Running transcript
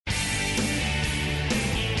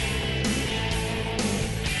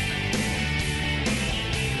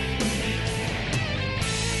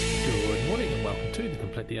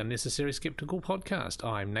Completely Unnecessary Skeptical podcast.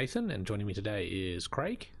 I'm Nathan, and joining me today is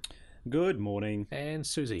Craig. Good morning. And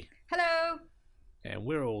Susie. Hello. And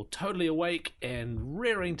we're all totally awake and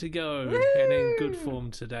raring to go. Woo! And in good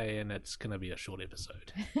form today, and it's going to be a short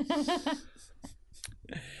episode.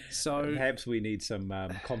 So Perhaps we need some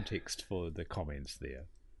context for the comments there.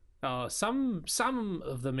 some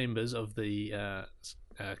of the members of the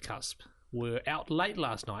CUSP were out late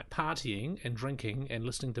last night partying and drinking and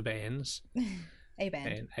listening to bands. A-band.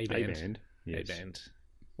 And A-band. Yes. A-band.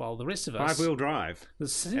 While the rest of us... Five-wheel drive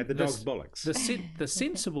at the dog's bollocks. The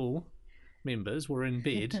sensible members were in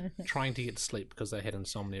bed trying to get to sleep because they had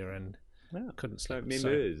insomnia and couldn't sleep.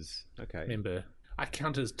 Members. Okay. Member. I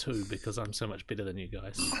count as two because I'm so much better than you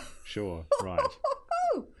guys. Sure. Right.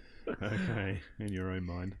 Okay. In your own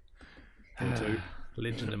mind. And two.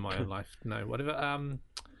 Legend in my own life. No, whatever.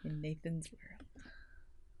 In Nathan's world.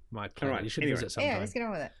 My plan. Alright, You should anyway. visit sometime. Yeah, let's get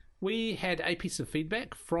on with it. We had a piece of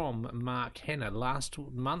feedback from Mark Hanna. Last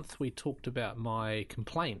month we talked about my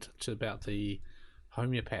complaint about the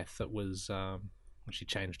homeopath that was, she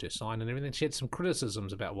changed her sign and everything. She had some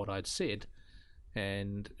criticisms about what I'd said,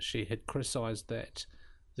 and she had criticised that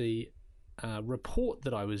the report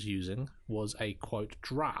that I was using was a, quote,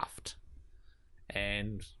 draft,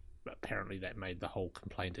 and apparently that made the whole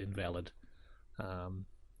complaint invalid.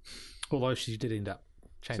 Although she did end up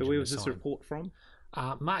changing So where the was this sign. report from?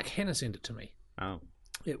 Mark Hanna sent it to me. Oh.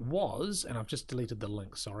 It was, and I've just deleted the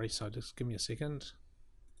link, sorry, so just give me a second.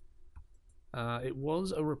 It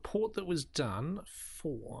was a report that was done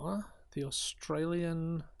for the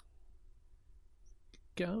Australian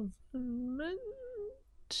government,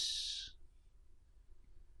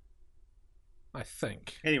 I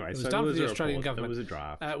think. Anyway, It was so done there for was the a Australian report. government. It was a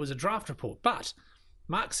draft. It was a draft report, but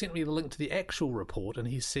Mark sent me the link to the actual report, and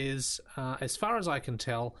he says, as far as I can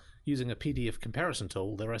tell, using a PDF comparison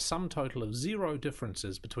tool, there are some total of 0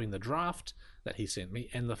 differences between the draft that he sent me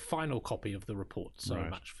and the final copy of the report. So Right.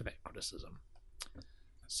 much for that criticism.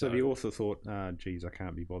 So the author thought, geez, I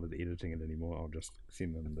can't be bothered editing it anymore. I'll just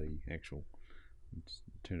send them the actual...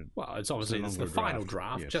 Turn it. Well, it's obviously no it's longer the a final draft,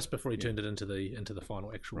 draft, yes. just before he turned it into the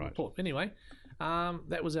final actual Right. report. Anyway,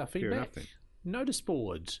 that was our Fair feedback. enough then. Notice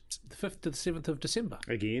board, the 5th to the 7th of December.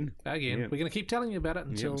 Again? Again, Yeah. we're going to keep telling you about it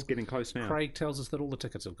Yeah, until it's getting close now. Craig tells us that all the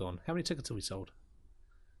tickets have gone. How many tickets have we sold?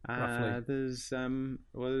 roughly? There's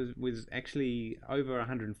actually over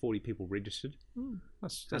 140 people registered.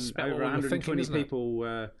 That's And about over what we were thinking, 120 isn't it?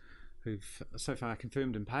 people who've so far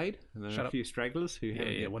confirmed and paid, and there Shut are a up. few stragglers who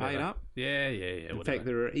haven't yet whatever. paid up. Yeah, In whatever. fact,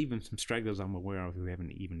 there are even some stragglers I'm aware of who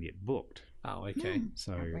haven't even yet booked. Oh, okay.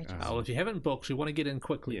 So, Outrageous. Well, if you haven't booked, you want to get in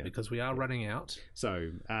quickly Yeah. because we are running out.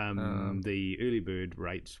 the early bird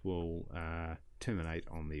rates will terminate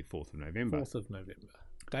on the 4th of November. 4th of November.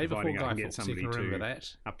 Day before Providing I Guy can get Fawkes, you somebody can remember to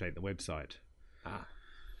that. update the website.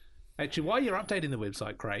 Actually, while you're updating the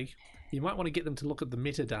website, Craig, you might want to get them to look at the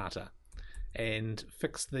metadata and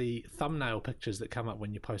fix the thumbnail pictures that come up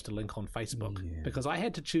when you post a link on Facebook. Yeah. Because I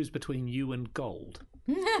had to choose between you and gold.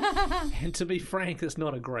 And to be frank, it's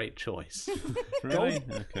not a great choice. Really?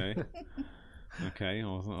 Okay. Okay,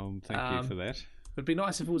 I'll thank you for that. It'd be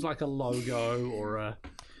nice if it was like a logo or a...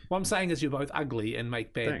 What I'm saying is you're both ugly and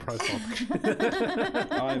make bad Thanks. profile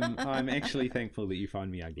pictures. I'm actually thankful that you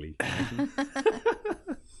find me ugly.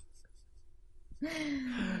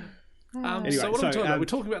 Anyway, so what are we so, talking about? We're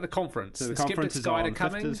talking about the conference. So the Skeptics conference is Guide on are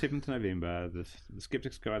coming. 5th to 7th November. The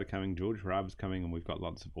Skeptics Guide are coming. George Raab's coming, and we've got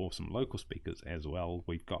lots of awesome local speakers as well.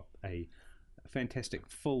 We've got a fantastic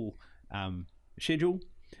full schedule,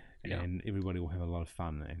 and everybody will have a lot of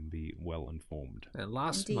fun and be well informed. And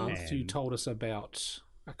last Indeed. month you And- told us about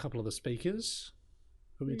a couple of the speakers.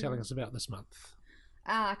 Who are you telling us about this month?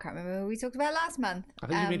 I can't remember who we talked about last month. I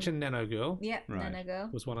think you mentioned Nano Girl Yep, Right. Nana Girl.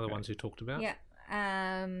 was one of the ones you talked about. Yeah.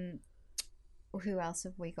 Who else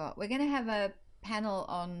have we got? We're going to have a panel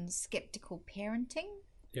on skeptical parenting.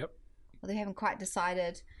 Yep. Well, they haven't quite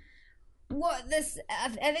decided what this. I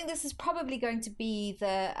think this is probably going to be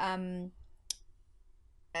the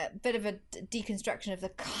a bit of a deconstruction of the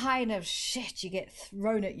kind of shit you get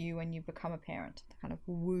thrown at you when you become a parent. The kind of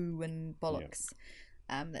woo and bollocks.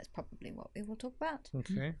 That's probably what we will talk about.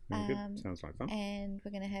 Okay. Very good. Sounds like fun. And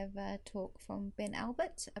we're going to have a talk from Ben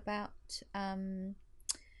Albert about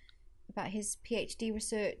his PhD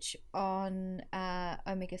research on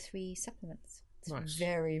omega-3 supplements. It's Nice.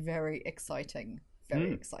 very, very exciting.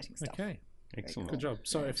 Very exciting stuff. Okay. Excellent. Good job.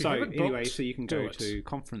 So if you So haven't anyway, booked, so you can do go it. to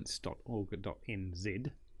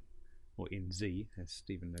conference.org.nz or NZ, as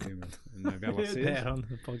Stephen Novella Heard says. that on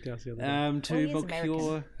the podcast the other day. Oh, he is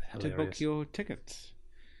American. To book Hilarious. your tickets,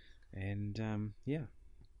 and Don't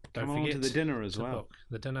come along to forget the dinner as to well. book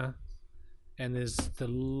the dinner And there's the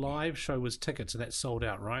live show was tickets, and that's sold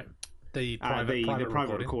out, right? The The private private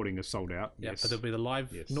recording. recording is sold out. Yeah, Yes. but there'll be the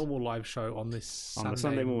live, Yes. normal live show on this On the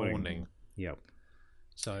Sunday Sunday morning. morning. Yep.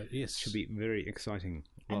 So yes, Should be very exciting.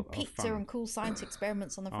 And Lot of pizza fun. and cool science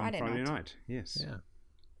experiments on the on Friday, night. Yes. yeah.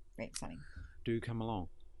 Very exciting. Do come along.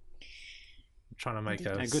 I'm trying to make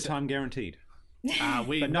A good time guaranteed.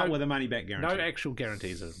 We But not with a money back guarantee. no actual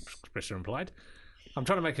guarantees, as expression implied. I'm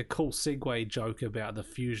trying to make a cool segue joke about the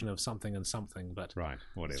fusion of something and something, but Right,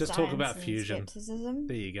 whatever. Just talk about Science and fusion. Skepticism.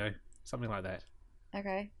 there you go, something like that.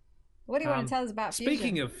 Okay. What do you want to tell us about fusion?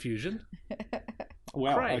 Speaking of fusion,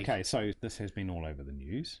 Well, Craig. okay, so this has been all over the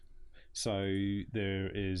news. So there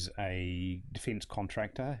is a defence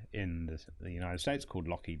contractor in the United States called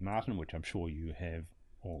Lockheed Martin, which I'm sure you have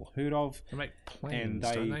all heard of. they make planes, And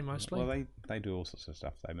don't they, mostly? Well, they do all sorts of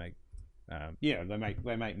stuff. They make,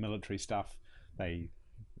 they make military stuff.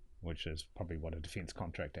 Which is probably what a defence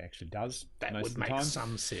contractor actually does. that most would of the make time.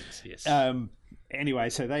 some sense, yes. Anyway,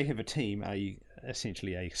 so they have a team,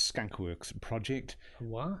 essentially a skunkworks project.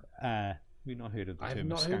 What? We've not heard of the I have term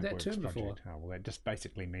not heard that skunkworks term project. before. Oh, well, that just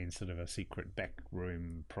basically means sort of a secret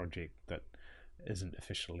backroom project that isn't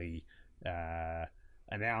officially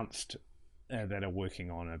announced that are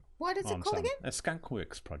working on a. What is it called again? A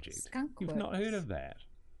skunkworks project. Skunkworks. You've not heard of that?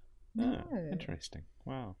 No. Oh, interesting.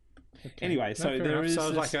 Wow. Anyway, No, so fair there enough. is So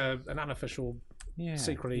it's this- like an unofficial.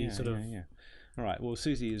 secretly sort of- Yeah. All right. Well,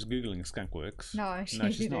 Susie is googling skunkworks. No,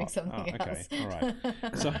 she's doing not. something oh, okay. else. All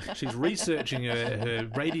right. So She's researching her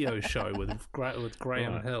radio show with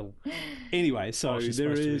Graham Right. Hill. anyway, so Oh, she's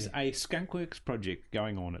there supposed to is be. a skunkworks project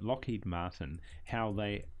going on at Lockheed Martin.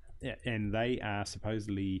 They are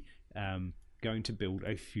supposedly going to build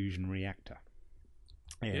a fusion reactor.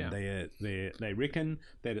 And they reckon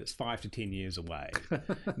that it's 5 to 10 years away.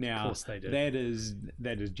 Now, course they do. that is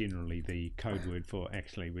generally the code word for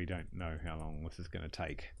actually we don't know how long this is going to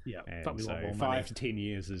take. Yeah, And probably a lot so more 5 money. to 10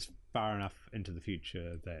 years is far enough into the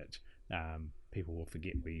future that people will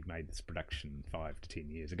forget we made this production 5 to 10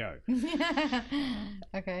 years ago.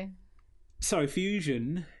 Okay. So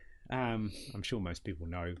fusion, I'm sure most people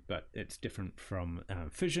know, but it's different from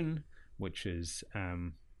fission, which is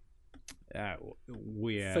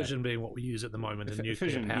where Fission being what we use at the moment in nuclear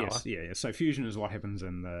fission. power. Yes, yeah. So fusion is what happens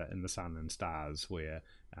in the sun and stars, where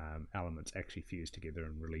elements actually fuse together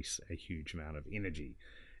and release a huge amount of energy.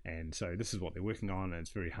 And so this is what they're working on, and it's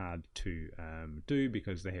very hard to do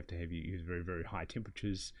because they have to use very, very high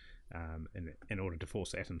temperatures in order to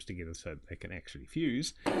force atoms together so that they can actually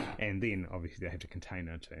fuse. And then obviously they have to contain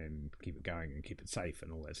it and keep it going and keep it safe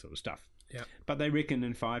and all that sort of stuff. Yeah. But they reckon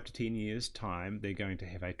in 5 to 10 years' time they're going to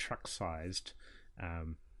have a truck-sized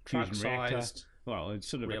fusion reactor. Truck-sized? Well, it's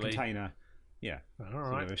sort of Really? a container, yeah, All sort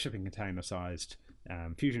right. of a shipping container-sized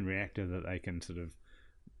fusion reactor that they can sort of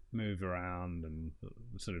move around and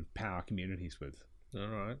sort of power communities with. All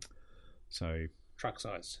right. So, Truck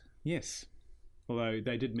size. yes. Although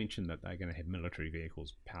they did mention that they're going to have military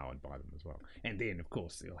vehicles powered by them as well. And then, of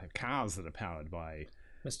course, they'll have cars that are powered by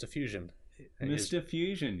Mr. Fusion. And Mr.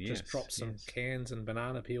 Fusion, yes. Just drop some yes. cans and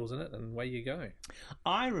banana peels in it, and away you go.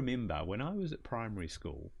 I remember when I was at primary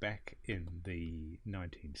school back in the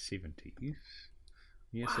 1970s.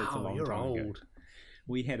 Yes, that's a Wow, long you're time ago. old.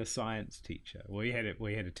 We had a science teacher. We had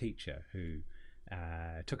a teacher who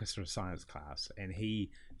took us through a science class, and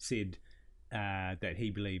he said that he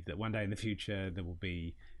believed that one day in the future there will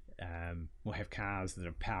be we'll have cars that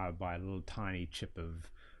are powered by a little tiny chip of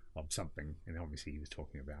something, and obviously he was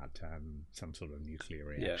talking about some sort of nuclear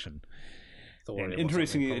reaction. Thorium And or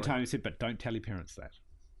interestingly, at something, the time he said, "But don't tell your parents that."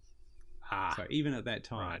 Ah, So even at that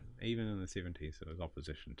time, Right. even in the 70s, there was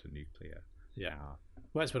opposition to nuclear yeah. power.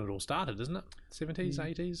 Well, that's when it all started, isn't it? 70s,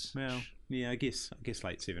 80s? Well, yeah, I guess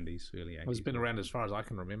late 70s, early 80s. It's been around as far as I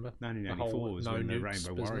can remember. 1984 whole was no when the nukes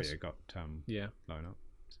Rainbow business. Warrior got Yeah. blown up.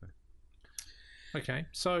 So. Okay.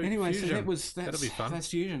 So Anyway, fusion. that'll be fun. That's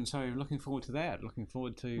fusion. So looking forward to that. Looking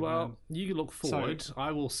forward to. Well, you look forward.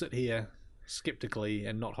 I will sit here skeptically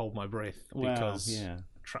and not hold my breath because yeah,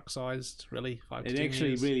 truck-sized, really, 5 to it 10 actually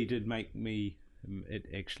years. really did make me. It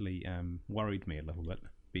actually worried me a little bit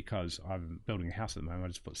because I'm building a house at the moment. I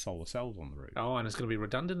just put solar cells on the roof. Oh, and it's going to be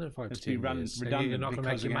redundant in 5 to It's be 10 years. And redundant you're not going to make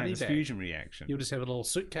because your we're gonna money have this back. fusion reaction. You'll just have a little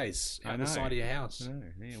suitcase I out the know. side of your house. No,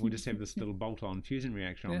 yeah, we'll just have this little bolt-on fusion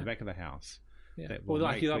reaction on Yeah. the back of the house. Yeah. That Or will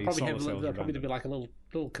like make they'll the probably solar have cells there'll probably be redundant. like a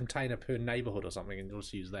little container per neighbourhood or something, and you'll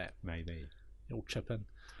just use that. Maybe. You'll chip in.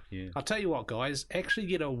 Yeah. I'll tell you what, guys. Actually,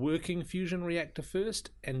 get a working fusion reactor first,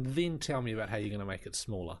 and then tell me about how you're going to make it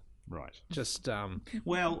smaller. Right. Just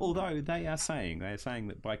Well, although they are saying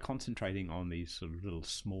that by concentrating on these sort of little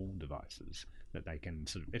small devices, that they can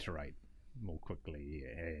sort of iterate more quickly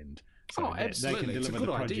and So Oh, they absolutely. can It's a deliver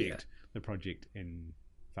good idea. the project in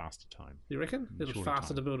faster time. You reckon? It'll shorter faster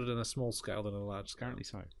time. to build it in a small scale than a large scale. Apparently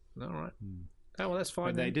so. All right. Oh, well, that's fine.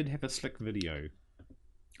 But they then. did have a slick video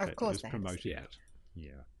Of that course was they have. promoted. Yeah.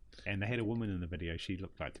 Yeah. And they had a woman in the video. She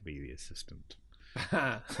looked like to be the assistant.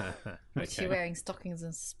 Was she wearing stockings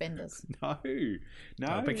and suspenders? No.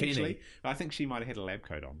 A bikini. Actually, I think she might have had a lab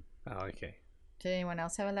coat on. Oh, okay. Did anyone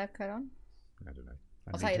else have a lab coat on? I don't know.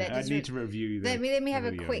 I'll tell you that. I Just need to review the let me have the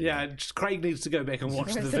a video. quick- Yeah, just Craig needs to go back and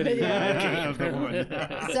watch the The video. video. Of the woman.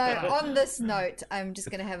 So on this note, I'm just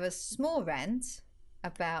going to have a small rant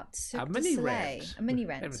about Cirque du mini Soleil. rant. A mini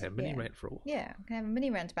rant. Haven't had a mini yeah. rant for all. Yeah, I'm going to have a mini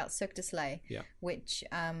rant about Cirque du Soleil. Yeah. Which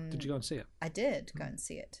Did you go and see it? I did go and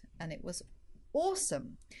see it, and it was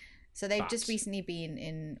awesome. So they've just But- recently been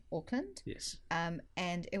in Auckland, Yes.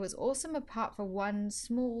 and it was awesome apart from one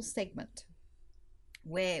small segment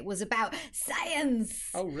where it was about science.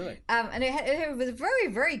 Oh, really? And it was very,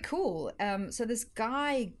 very cool. So this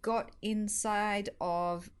guy got inside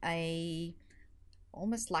of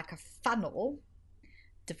almost like a funnel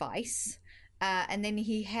device. And then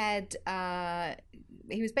he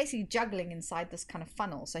was basically juggling inside this kind of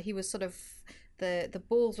funnel. So he was sort of, the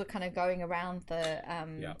balls were kind of going around the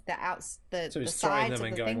So he's throwing sides them of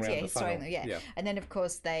and the going things. around Yeah, the he's throwing funnel. them. Yeah. Yeah. And then of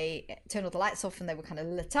course they turned all the lights off and they were kind of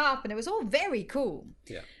lit up, and it was all very cool.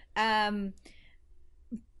 Yeah.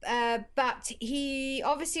 But he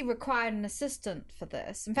obviously required an assistant for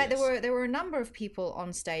this. In fact, Yes. there were a number of people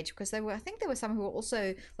on stage, because I think there were some who were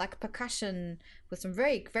also like percussion, with some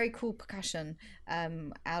very, very cool percussion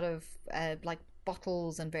out of like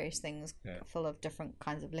bottles and various things full of different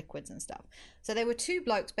kinds of liquids and stuff. So there were two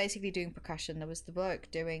blokes basically doing percussion. There was the bloke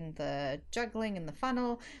doing the juggling in the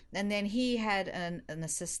funnel, and then he had an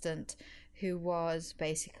assistant who was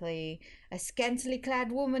basically a scantily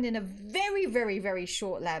clad woman in a very, very, very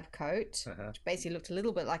short lab coat, which basically looked a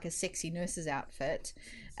little bit like a sexy nurse's outfit,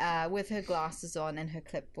 with her glasses on and her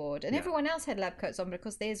clipboard. And everyone else had lab coats on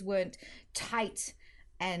because theirs weren't tight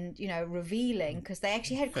and, revealing, because they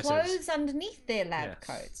actually had Fitters. clothes underneath their lab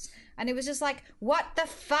coats. And it was just like, what the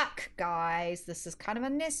fuck, guys? This is kind of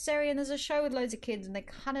unnecessary, and there's a show with loads of kids, and they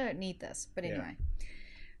kind of don't need this. But anyway,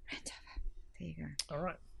 rant over. There you go. All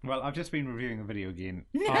right. Well, I've just been reviewing the video again.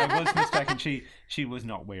 I was mistaken. She was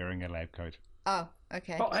not wearing a lab coat. Oh,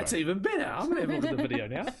 okay. Oh, that's even better. I'm going to have a look at the video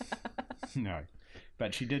now. No.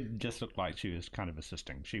 But she did just look like she was kind of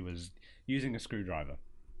assisting. She was using a screwdriver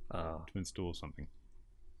Oh. to install something.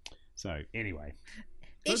 So, anyway.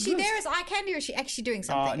 Is she there as eye candy, or is she actually doing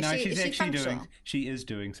something? No, is she's she actually functional? she is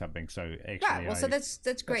doing something. So, actually. Right, well, so that's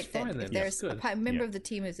great fine then. then, If yes, there's good. a member of the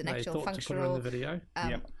team who's an They actual thought to put her in functional... the video.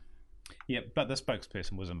 Yep, but the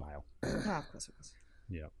spokesperson was a male. Oh, of course it was.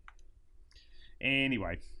 Yep.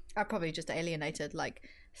 Anyway. I probably just alienated like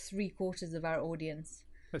 3/4 of our audience.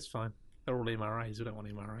 That's fine. They're all MRAs. We don't want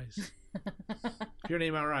MRAs. If you're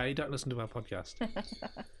an MRA, don't listen to our podcast.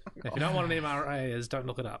 If you don't want an MRA, don't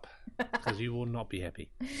look it up, because you will not be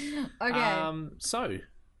happy. Okay. So,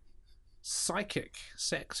 psychic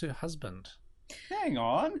sacks her husband. Hang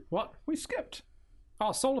on. What? We skipped.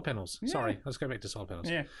 Oh, solar panels. Sorry, let's go back to solar panels.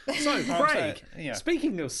 Yeah. So, Craig, yeah.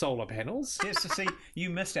 speaking of solar panels... Yes, to see, you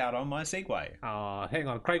missed out on my segue. hang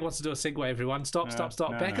on. Craig wants to do a segue, everyone. Stop. No,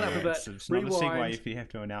 Back it up a bit. It's not a segue Rewind. if you have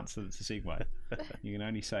to announce that it's a segue. You can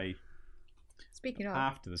only say Speaking of,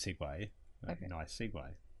 after the segue. Okay. Nice segue.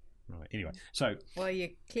 Right. Anyway, so well, you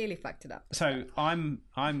clearly fucked it up. I'm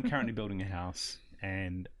currently building a house,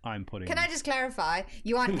 and I'm putting. Can I just clarify?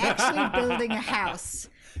 You aren't actually building a house.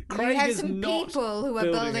 Craig you have is some not people who are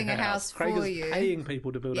building a house Craig for is you. paying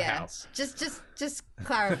people to build a Yeah. house. Just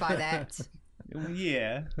clarify that.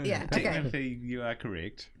 Yeah. Yeah, okay. Technically, you are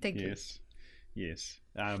correct. Thank you. Yes.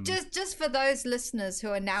 Just for those listeners who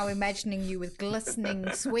are now imagining you with glistening,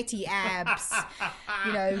 sweaty abs,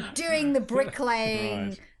 doing the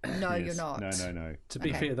bricklaying. Right. No, Yes. you're not. No. To be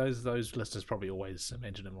Okay. fair, those listeners probably always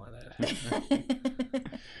imagine him like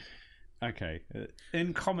that. Okay.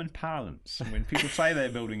 In common parlance, when people say they're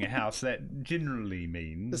building a house, that generally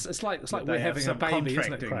means It's like that we're they have having a baby,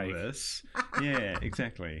 isn't it, subcontracting Craig? this. Yeah,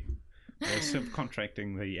 exactly. They're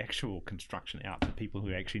subcontracting the actual construction out to people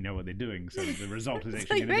who actually know what they're doing, so the result is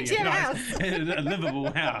actually you going to be actually have a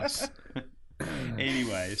livable house.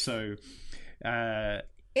 Anyway, so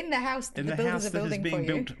In the house that in the the builders house are that is building being for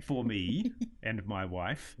you. built for me and my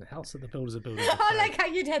wife, The house that the builders are building. I like how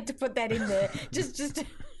you'd had to put that in there. Just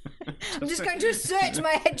I'm just going to assert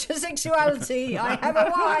my heterosexuality. I have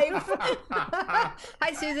a wife.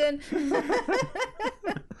 Hi, Susan.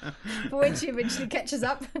 For when she eventually catches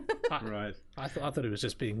up. right? I thought it was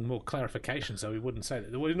just being more clarification, so we wouldn't say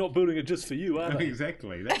that. We're not building it just for you, are they?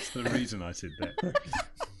 Exactly. That's the reason I said that.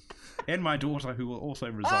 and my daughter, who will also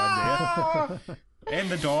reside there, and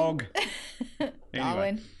the dog. Anyway,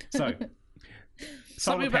 Darwin. so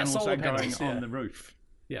solar about panels solar are going panels, yeah. on the roof.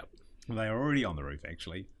 Yep. Well, they are already on the roof,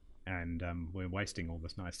 actually, and we're wasting all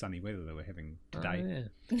this nice sunny weather that we're having today.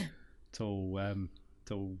 Oh, yeah. It's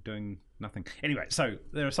all doing nothing. Anyway, so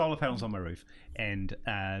there are solar panels on my roof, and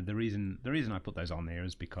the reason I put those on there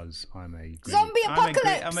is because I'm a greedy, Zombie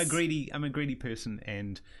apocalypse! I'm a greedy person,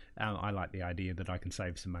 and I like the idea that I can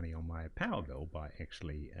save some money on my power bill by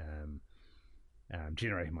actually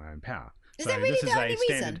generating my own power. Is So that really this the is a only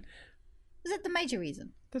standard. reason? Is that the major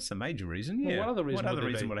reason? That's the major reason. Well, Yeah. what other reason would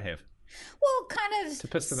there be? would I have? Well, kind of. To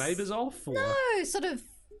piss the neighbours off, or No, sort of.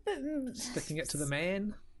 sticking it to the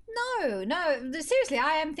man? No. Seriously,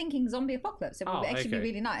 I am thinking zombie apocalypse. It would Oh, actually be okay.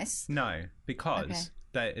 really nice. No, because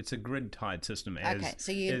it's a grid-tied system. As Okay,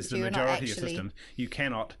 so is so the you're not majority actually... of systems, you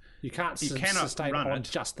cannot You cannot sustain run on it.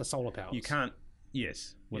 just the solar powers. You can't,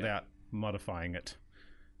 yes, without modifying it.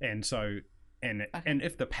 And so, and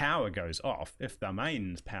if the power goes off, if the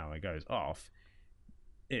mains power goes off,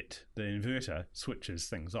 the inverter switches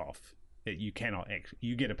things off. You cannot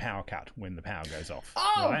you get a power cut when the power goes off.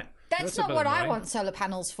 Oh, right? that's That's a not bit what I annoying. want solar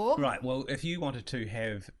panels for. Right. Well, if you wanted to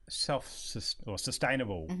have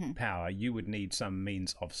sustainable power, you would need some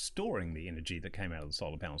means of storing the energy that came out of the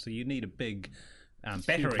solar panel. So you need a big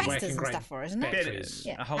battery. Whacking Capacitors and great stuff for, isn't it? batteries.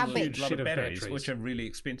 Yeah. A whole How lot big? of Shed of batteries, batteries. which are really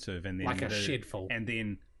expensive, and then Like a shed full. And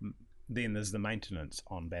then there's the maintenance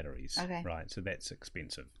on batteries. Okay. Right. So that's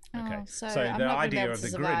expensive. Oh, Okay. so so I'm the not idea able of to the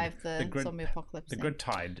survive grid, the zombie apocalypse. the then. grid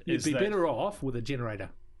tied You'd is be that, better off with a generator.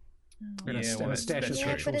 And Yeah, a, well, and a stash of that's Yeah,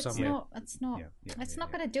 true. petrol but it's somewhere. not. It's not. Yeah, it's yeah, not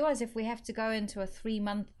yeah. going to do us if we have to go into a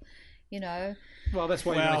 3-month, Well, that's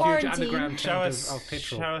why Well, you want a huge Quarantine. underground show tank us of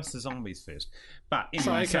petrol. show us the zombies first. But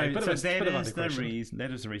So, anyway, okay, bit of a that is the question. reason.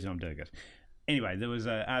 That is the reason I'm doing it. Anyway, there was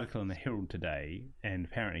an article in the Herald today, and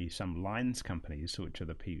apparently some lines companies, which are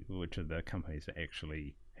the companies that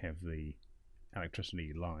actually have the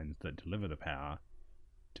electricity lines that deliver the power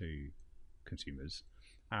to consumers,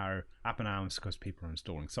 are up in arms because people are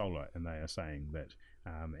installing solar, and they are saying that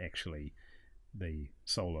actually the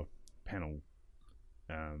solar panel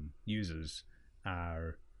users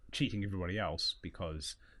are cheating everybody else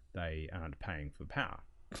because they aren't paying for power,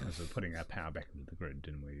 because we're putting our power back into the grid,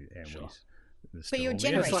 and Sure. But you're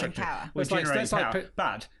generating power. We're It's like- generating that's like power, pe-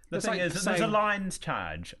 but the it's thing like is that there's a saying- lines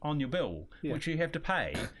charge on your bill, Yeah. which you have to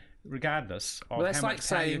pay regardless of Well, that's how like much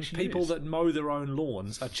power you saying actually people use. that mow their own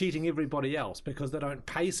lawns are cheating everybody else because they don't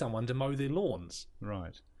pay someone to mow their lawns.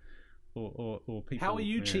 Right, or people. How are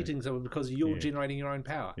you yeah, cheating someone because you're Yeah. generating your own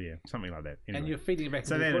power Yeah, something like that. and Anyway. you're feeding it back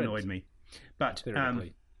So into the that grid? annoyed me, but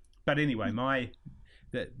Theoretically. but anyway,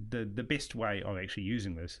 the best way of actually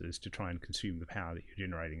using this is to try and consume the power that you're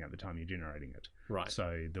generating at the time you're generating it. Right.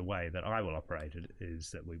 So the way that I will operate it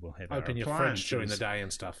is that we will have Open our your fridge during the appliances- day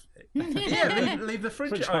and stuff. Yeah, leave the fridge,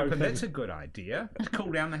 Fridge open. open. That's a good idea. To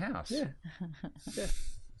cool down the house. Yeah.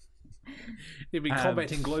 You'd be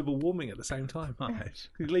combating global warming at the same time. Right.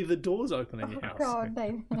 You leave the doors open in your house. God,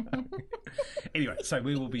 babe. Anyway, so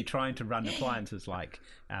we will be trying to run appliances like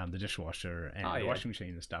the dishwasher and Oh, the yeah. washing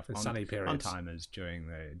machine and stuff In on, sunny on periods. timers during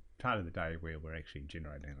the part of the day where we're actually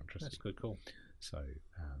generating electricity. That's good, cool. So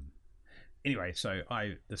anyway, so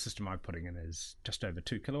the system I'm putting in is just over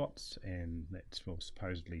 2 kilowatts, and that will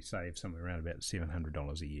supposedly save somewhere around about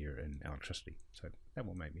 $700 a year in electricity. So that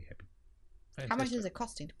will make me happy. How much is it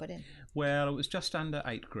costing to put in? Well, it was just under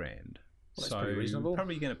 $8,000. Well, that's so pretty reasonable.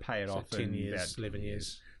 probably going to pay it So off 10 in years, about 11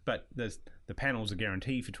 years. But the panels are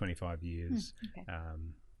guaranteed for 25 years. Okay.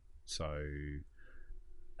 So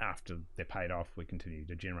after they're paid off, we continue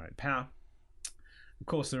to generate power. Of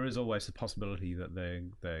course, there is always the possibility that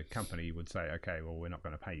the company would say, okay, well, we're not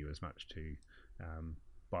going to pay you as much to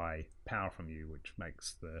buy power from you, which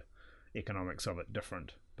makes the economics of it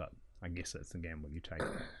different. But I guess that's the gamble you take.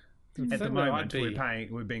 At the moment,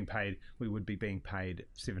 we would be being paid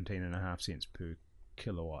 17.5 cents per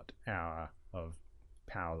kilowatt hour of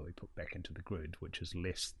power that we put back into the grid, which is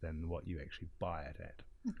less than what you actually buy it at.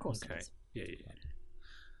 Of course. Okay. It is. Yeah.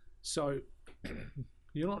 So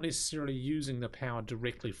you're not necessarily using the power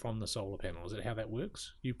directly from the solar panel. Is that how that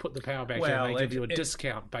works? You put the power back in Well, and they give you a it-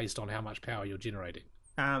 discount based on how much power you're generating.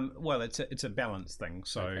 Well, it's a balance thing.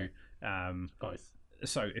 So, Okay. Both.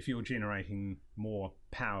 so if you're generating more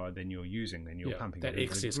power than you're using, then you're Yeah, pumping that it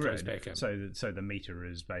into excess the goes grid. back in. So the meter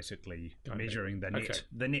is basically Okay. measuring the net Okay.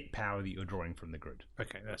 the net power that you're drawing from the grid.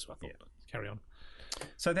 Okay, that's what I thought. Carry on.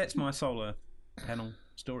 So that's my solar panel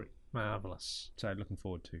story. Marvellous. So looking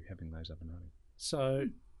forward to having those up and running. So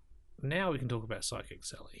now we can talk about Psychic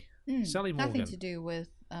Sally. Mm, Sally Morgan. Nothing to do with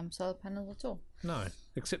solar panels at all. No,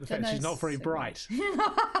 except the So fact no she's not very s- bright.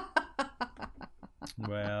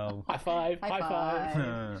 Well, High five. High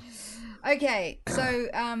five. Okay, so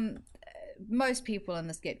most people in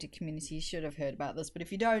the skeptic community should have heard about this, but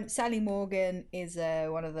if you don't, Sally Morgan is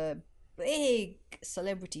one of the big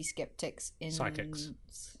celebrity skeptics in Psychics.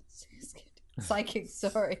 Psychics,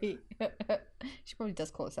 sorry. She probably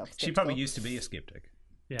does call herself skeptical. she probably used to be a skeptic.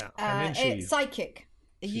 Yeah. And then It's psychic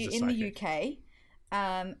she's a in psychic. the UK.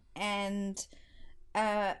 And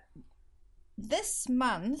this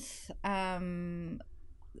month in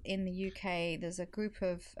the UK, there's a group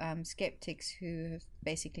of skeptics who have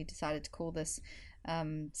basically decided to call this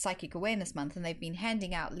Psychic Awareness Month, and they've been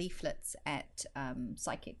handing out leaflets at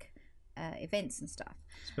psychic events and stuff.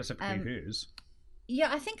 Specifically hers.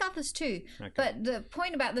 Yeah, I think others too. Okay. But the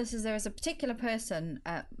point about this is there is a particular person,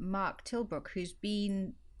 Mark Tilbrook, who's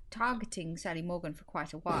been targeting Sally Morgan for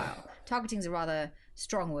quite a while. Targeting is a rather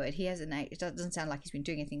strong word. It doesn't sound like he's been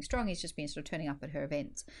doing anything strong. He's just been sort of turning up at her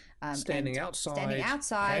events, standing outside,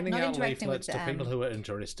 handing not out interacting leaflets with to people who are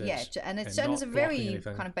interested. Yeah, and it's not a blocking very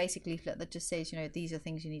anything. kind of basic leaflet that just says, these are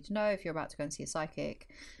things you need to know if you're about to go and see a psychic,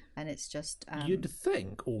 and it's just. You'd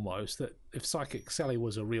think almost that if Psychic Sally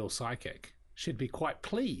was a real psychic, she'd be quite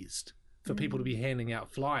pleased for people to be handing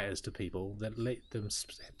out flyers to people that let them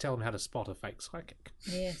tell them how to spot a fake psychic.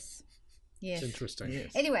 Yes. It's interesting.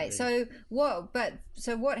 Yes. Anyway, so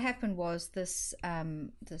what happened was this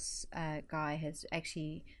guy has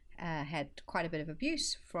actually had quite a bit of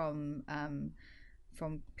abuse from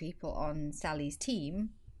people on Sally's team,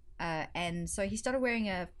 and so he started wearing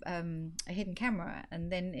a hidden camera,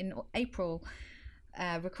 and then in April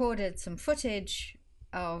recorded some footage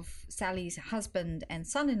of Sally's husband and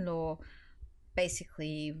son-in-law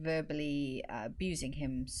basically verbally abusing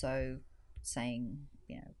him, so saying,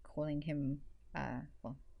 calling him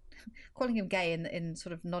calling him gay in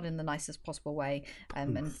sort of not in the nicest possible way,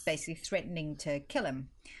 and basically threatening to kill him.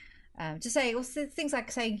 To say things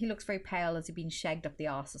like saying he looks very pale as he'd been shagged up the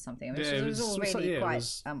arse or something. I mean, it was all really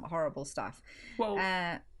quite horrible stuff. Well,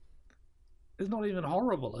 it's not even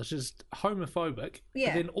horrible. It's just homophobic. Yeah.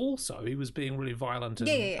 But then also he was being really violent. And,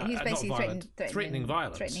 He was basically threatening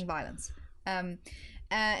violence. Threatening violence.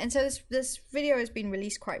 And so this video has been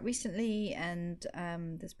released quite recently, and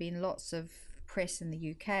there's been lots of press in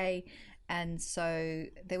the UK. And so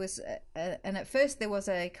there was, and at first there was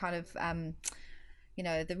a kind of,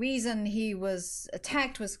 the reason he was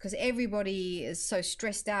attacked was because everybody is so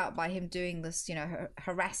stressed out by him doing this,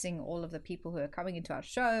 harassing all of the people who are coming into our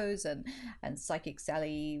shows, and Psychic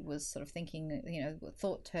Sally was sort of thinking,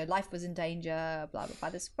 thought her life was in danger, blah, blah, blah.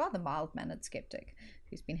 This rather mild-mannered skeptic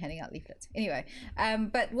who's been handing out leaflets. Anyway,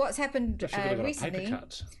 but what's happened recently... Paper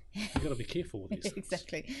cut. You've got to be careful with these things.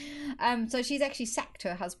 Exactly. So she's actually sacked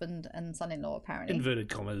her husband and son-in-law, apparently. Inverted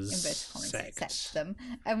commas. Sacked them.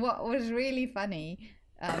 And what was really funny,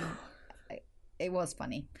 it was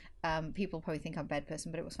funny. People probably think I'm a bad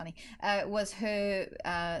person, but it was funny. Was her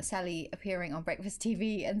Sally appearing on Breakfast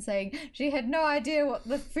TV and saying she had no idea what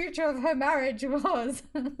the future of her marriage was.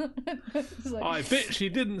 Like, I bet she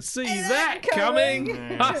didn't see that coming.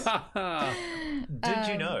 Did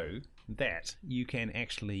you know that you can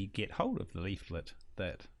actually get hold of the leaflet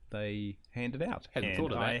that they handed out? Hadn't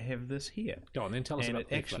thought of that. I have this here. Go on then, tell us And about it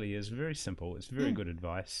the leaflet. actually is very simple. It's very good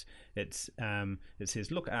advice. It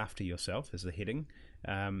says, "Look after yourself" is the heading.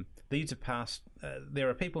 These are past. There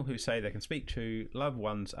are people who say they can speak to loved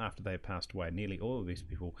ones after they've passed away. Nearly all of these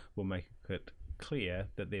people will make it clear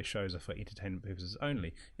that their shows are for entertainment purposes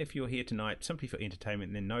only. If you're here tonight simply for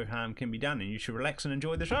entertainment, then no harm can be done, and you should relax and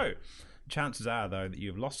enjoy the show. Chances are, though, that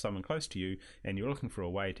you've lost someone close to you and you're looking for a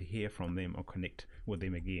way to hear from them or connect with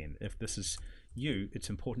them again. If this is you, it's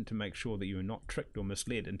important to make sure that you are not tricked or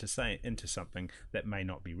misled into something that may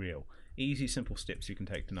not be real. Easy, simple steps you can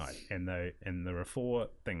take tonight, and there are 4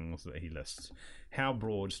 things that he lists. How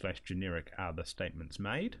broad/generic are the statements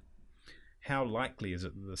made? How likely is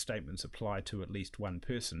it that the statements apply to at least one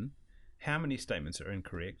person? How many statements are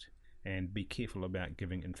incorrect? And be careful about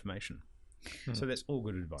giving information. So that's all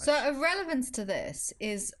good advice. So of relevance to this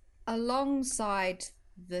is, alongside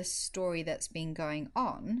this story that's been going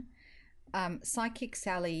on, Psychic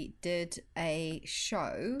Sally did a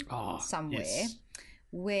show somewhere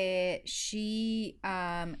where she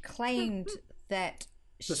claimed that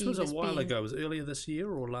this was a while ago. Was it earlier this year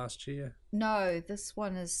or last year? No, this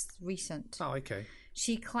one is recent. Oh, okay.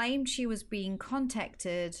 She claimed she was being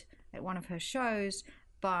contacted at one of her shows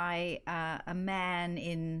by a man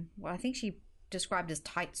in, I think she described as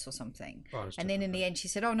tights or something. And then in the end she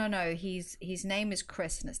said, oh, no, his name is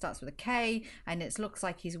Chris and it starts with a K, and it looks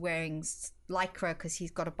like he's wearing Lycra because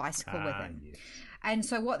he's got a bicycle with him. Yes. And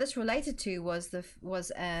so what this related to was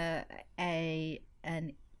an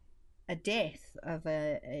death of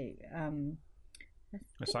a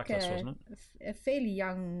cyclist, wasn't it? A fairly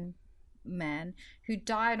young man who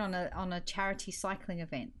died on a charity cycling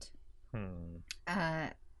event.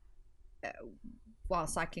 While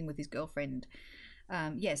cycling with his girlfriend.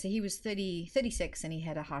 So he was 36 and he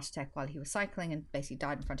had a heart attack while he was cycling and basically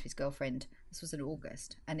died in front of his girlfriend. This was in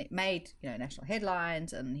August, and it made national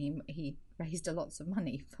headlines, and he raised lots of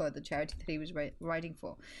money for the charity that he was writing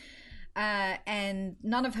for. And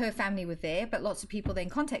none of her family were there, but lots of people then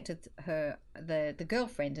contacted the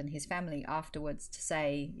girlfriend and his family afterwards to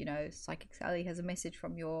say, Psychic Sally has a message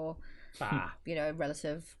from your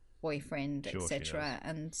relative, boyfriend, Sure, etc.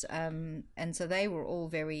 And so they were all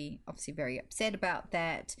very upset about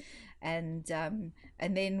that. And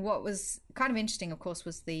then what was kind of interesting, of course,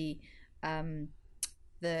 was the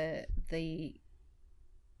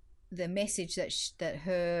message that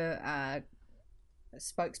her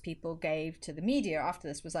spokespeople gave to the media after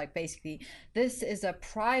this was like, basically, this is a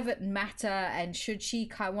private matter, and should she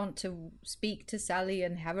want to speak to Sally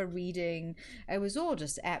and have a reading, it was all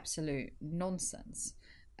just absolute nonsense.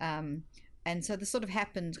 And so this sort of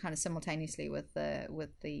happened kind of simultaneously with the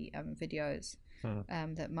videos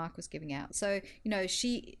that Mark was giving out. So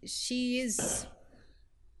she is,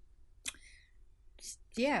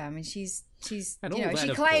 I mean, she's she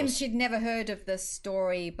claims she'd never heard of this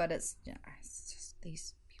story, but it's just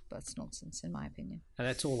these people. It's nonsense, in my opinion. And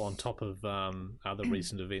that's all on top of other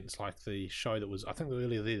recent events, like the show that was, I think,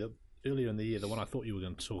 earlier in the year, the one I thought you were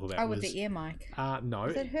going to talk about. With the ear mic. No,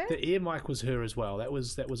 was it her? The ear mic was her as well. That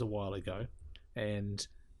was a while ago,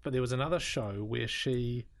 but there was another show where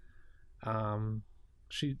everyone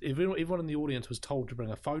in the audience was told to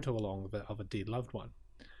bring a photo along of a dead loved one,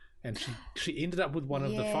 and she ended up with one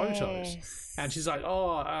of the photos, and she's like,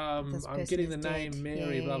 I'm getting the name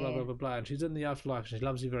Mary, blah blah blah blah blah, and she's in the afterlife, and she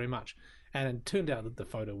loves you very much, and it turned out that the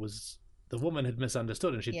photo was, the woman had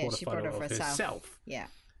misunderstood, and she brought a photo of herself. Yeah.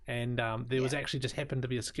 And there was actually just happened to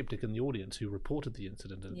be a skeptic in the audience who reported the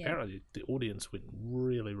incident, and apparently the audience went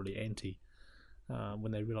really, really anti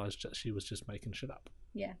when they realised that she was just making shit up.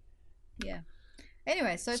 Yeah.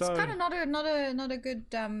 Anyway, so it's kind of not a good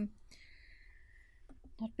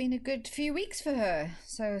not been a good few weeks for her.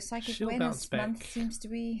 So Psychic Awareness Month seems to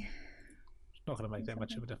be not going to make that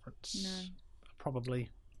much of a difference. No,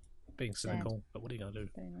 probably being cynical, but what are you going to do?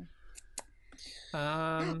 Anyway.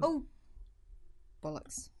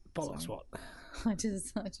 Bollocks. Bollocks. Sorry. What? I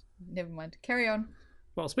just never mind. Carry on.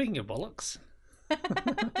 Well, speaking of bollocks,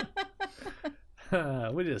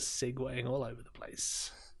 we're just segueing all over the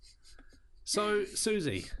place. So,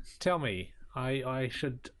 Susie, tell me, I'm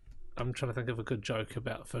trying to think of a good joke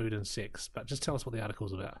about food and sex, but just tell us what the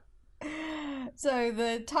article's about. So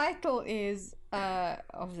the title is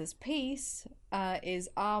of this piece is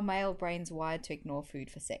 "Are Male Brains Wired to Ignore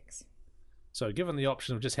Food for Sex?" So given the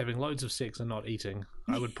option of just having loads of sex and not eating,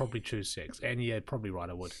 I would probably choose sex. And yeah, probably right,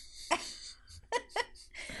 I would.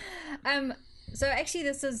 So actually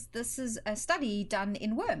this is a study done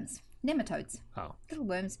in worms, nematodes. Oh. Little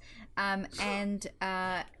worms. And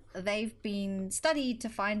they've been studied to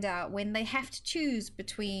find out when they have to choose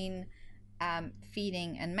between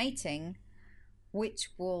feeding and mating, which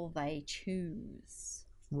will they choose?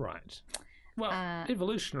 Right. Well,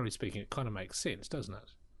 evolutionarily speaking, it kind of makes sense, doesn't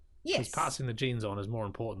it? Yes. Because passing the genes on is more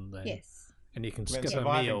important than... Yes. And you can skip a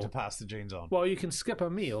surviving meal... to pass the genes on. Well, you can skip a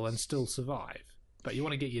meal and still survive. But you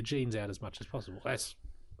want to get your genes out as much as possible. That's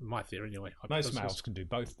my theory, anyway. Most males can do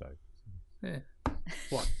both, though. Yeah.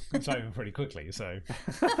 What? It's over pretty quickly, so...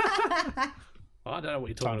 Well, I don't know what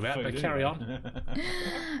you're talking about, but carry on.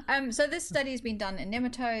 So this study has been done in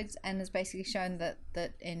nematodes and has basically shown that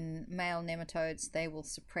in male nematodes, they will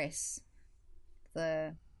suppress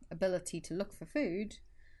the ability to look for food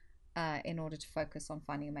in order to focus on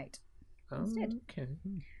finding a mate instead. Okay.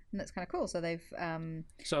 And that's kind of cool. So they've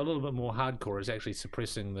so a little bit more hardcore is actually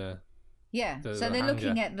suppressing the so they're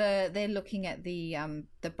looking at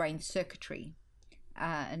the brain circuitry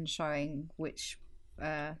and showing which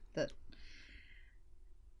that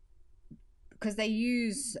because they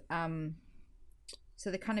use so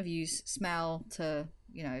they kind of use smell to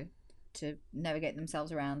to navigate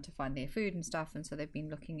themselves around to find their food and stuff, and so they've been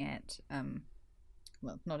looking at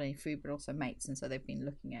well, not only food but also mates, and so they've been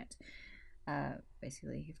looking at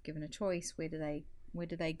basically if given a choice, where do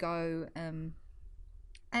they go, and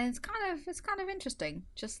it's kind of interesting.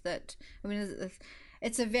 Just that, I mean,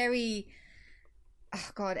 it's a very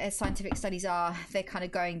as scientific studies are, they're kind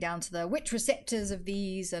of going down to the which receptors of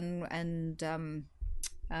these and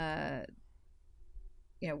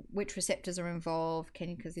which receptors are involved,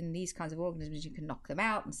 because in these kinds of organisms you can knock them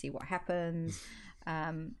out and see what happens,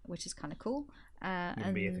 which is kind of cool. It would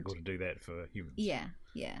And be ethical to do that for humans. yeah.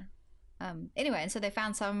 Anyway, and so they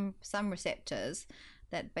found some receptors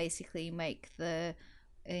that basically make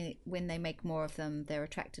when they make more of them, they're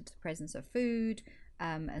attracted to the presence of food.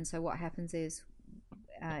 And so what happens is,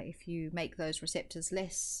 if you make those receptors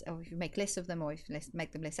less, or if you make less of them, or if you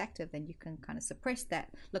make them less active, then you can kind of suppress that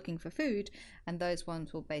looking for food, and those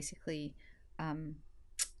ones will basically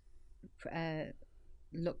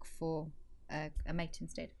look for a mate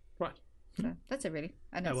instead. Right. So that's it, really.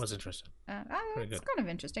 And That was interesting. Very it's good. kind of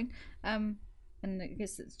interesting. And I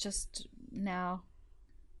guess it's just now,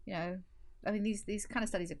 I mean, these kind of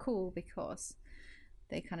studies are cool because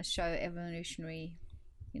they kind of show evolutionary,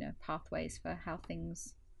 pathways for how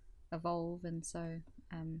things evolve. And so,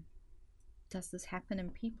 does this happen in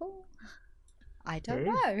people? I don't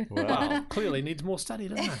know. Well, clearly needs more study,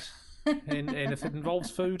 doesn't it? and if it involves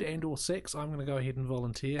food and or sex, I'm going to go ahead and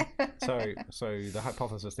volunteer. So the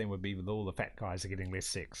hypothesis then would be that all the fat guys are getting less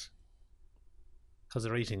sex Because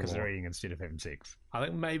they're eating because more. they're eating instead of having sex. I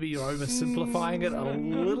think maybe you're oversimplifying it a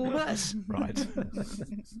little bit. Right.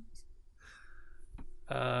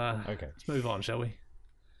 Okay. Let's move on, shall we?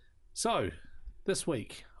 So, this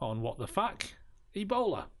week on What the Fuck?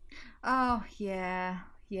 Ebola. Oh, yeah.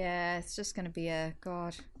 It's just going to be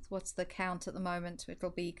what's the count at the moment? It'll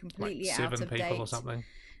be completely Like out 7 of people date. or something.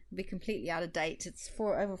 It'll be completely out of date. It's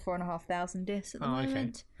over 4,500 deaths at the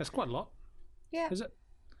moment. That's quite a lot, Yeah. is it?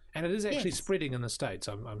 And it is actually Yes. spreading in the States.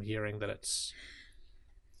 I'm hearing that it's...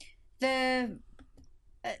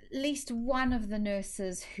 At least one of the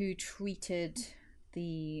nurses who treated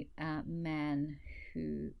the man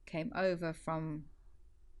who came over from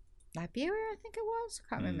Liberia, I think it was. I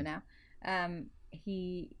can't remember now.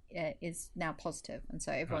 He is now positive, and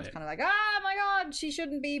so everyone's Right. kind of like, "Oh my God, she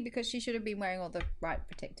shouldn't be, because she should have been wearing all the right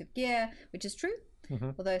protective gear," which is true.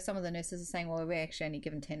 Mhm. Although some of the nurses are saying, "Well, we're actually only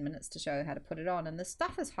given 10 minutes to show how to put it on," and the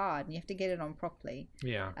stuff is hard, and you have to get it on properly.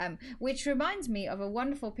 Yeah. Which reminds me of a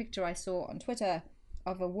wonderful picture I saw on Twitter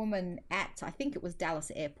of a woman at, I think it was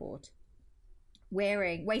Dallas Airport,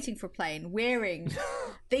 waiting for a plane, wearing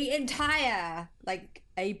the entire, like,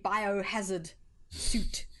 a biohazard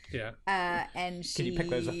suit. Yeah. And she... Can you pick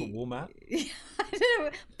those up at Walmart? I don't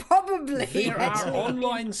know, probably. There are actually.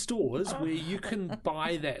 online stores where you can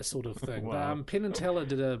buy that sort of thing. Wow. Penn and Teller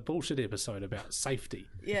did a bullshit episode about safety.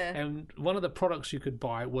 Yeah. And one of the products you could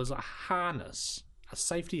buy was a harness, a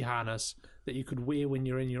safety harness that you could wear when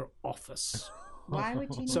you're in your office. Why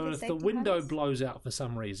would you need So a if the safety window harness? blows out for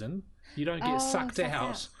some reason, you don't get sucked sucked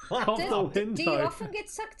out out. of the window. Do you often get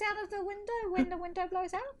sucked out of the window when the window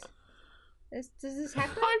blows out? Does this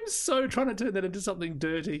happen? I'm so trying to turn that into something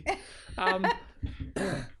dirty.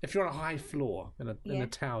 If you're on a high floor in a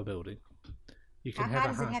tower building, you can How have hard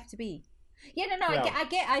a does it harness. have to be? Yeah, no, Well,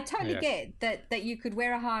 I totally yeah. get that you could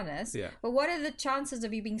wear a harness. Yeah. But what are the chances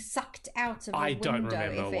of you being sucked out of a I window don't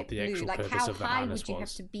remember if what it the blew? actual Like, purpose how of the high harness would you have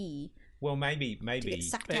was. to be Well, maybe to get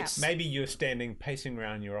sucked out? maybe you're standing pacing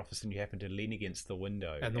around your office and you happen to lean against the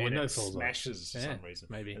window And the window it falls off. smashes for Yeah, some reason.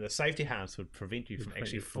 maybe. And the safety harness would prevent you from prevent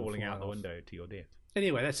actually you from falling out the falling off. window to your death.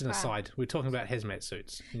 Anyway, that's an aside. We're talking about hazmat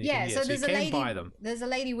suits. And you Yeah, can, so there's you a can lady. buy them. There's a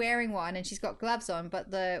lady wearing one, and she's got gloves on. But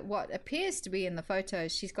what appears to be in the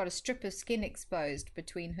photos, she's got a strip of skin exposed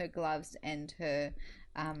between her gloves and her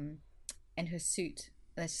suit.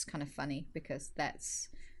 That's just kind of funny because that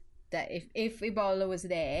if Ebola was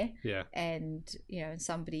there, Yeah, and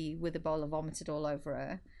somebody with Ebola vomited all over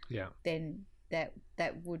her, yeah. then that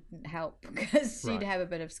wouldn't help because she'd Right. have a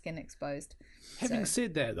bit of skin exposed. Having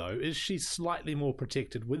said that, though, is she slightly more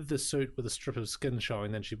protected with the suit with a strip of skin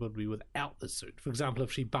showing than she would be without the suit? For example,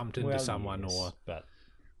 if she bumped into someone or... But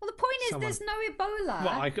Well, the point is, Someone- there's no Ebola.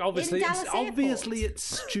 Well, obviously, in it's, Dallas obviously Airport.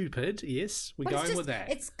 it's stupid. Yes, we're But it's going with that.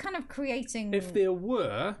 It's kind of creating. If there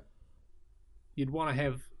were, you'd want to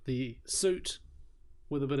have the suit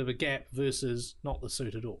with a bit of a gap versus not the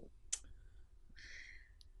suit at all.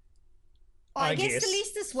 I I guess guess at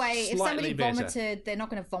least this way, if slightly somebody better. vomited, they're not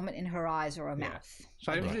going to vomit in her eyes or her Yeah. mouth.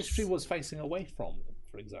 So if she was facing away from them,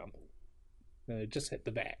 for example, just at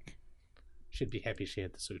the back, she'd be happy she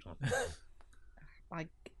had the suit on.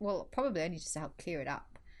 Well, probably only just to help clear it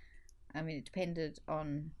up. I mean, it depended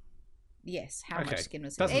on how Okay. much skin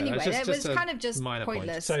was. Doesn't matter. Anyway, It's that just was a kind of just minor point.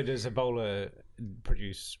 pointless. so does Ebola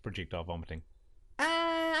produce projectile vomiting?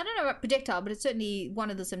 I don't know about projectile, but it's certainly one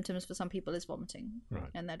of the symptoms for some people is vomiting, Right.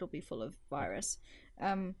 and that'll be full of virus.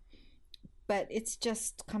 But it's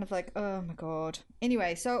just kind of like, oh my god.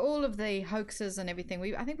 Anyway, so all of the hoaxes and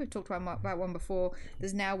everything, I think we've talked about one before.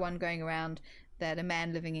 There's now one going around that a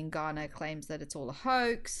man living in Ghana claims that it's all a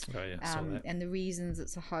hoax. Oh, yeah, saw that. And the reasons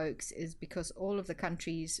it's a hoax is because all of the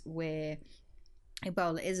countries where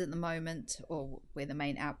Ebola is at the moment, or where the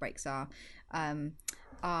main outbreaks are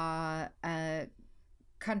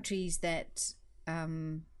countries that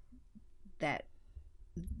that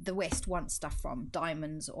the West wants stuff from,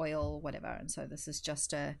 diamonds, oil, whatever. And so this is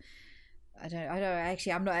just I don't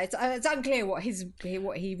actually, I'm not, it's unclear what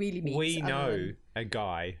he really means. We know a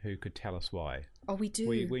guy who could tell us why. Oh, we do.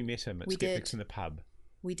 We met him at Skeptics in the pub.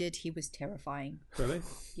 We did. He was terrifying. Really?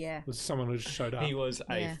 Yeah. Was someone who just showed up? He was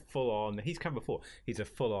a full-on. He's come before. He's a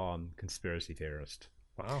full-on conspiracy theorist.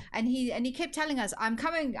 Wow. And he kept telling us, I'm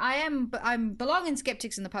belong in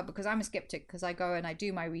Skeptics in the Pub because I'm a skeptic, because I go and I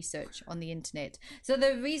do my research on the internet. So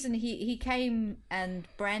the reason he came and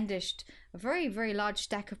brandished a very, very large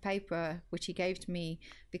stack of paper, which he gave to me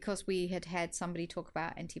because we had somebody talk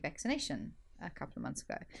about anti-vaccination a couple of months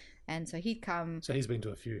ago. And so he'd come. So he's been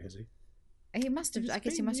to a few, has he? He must have. I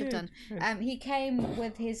guess he must have done. He came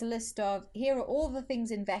with his list of, here are all the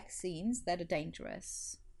things in vaccines that are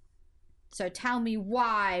dangerous. So tell me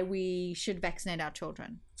why we should vaccinate our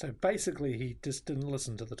children. So basically, he just didn't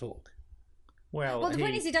listen to the talk. Well, the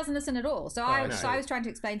point is he doesn't listen at all. So I was trying to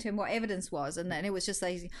explain to him what evidence was, and then it was just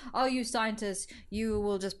like, oh, you scientists, you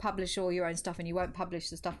will just publish all your own stuff, and you won't publish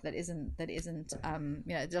the stuff that isn't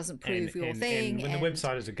it doesn't prove your thing. And when the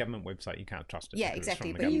website is a government website, you can't trust it. Yeah,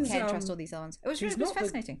 exactly. But you can't trust all these other ones. It was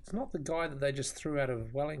fascinating. It's not the guy that they just threw out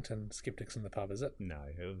of Wellington, Skeptics in the Pub, is it? No,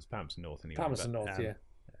 it was Palmerston North anyway. Palmerston North, yeah.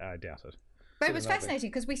 I doubt it. But it was fascinating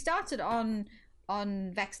because we started on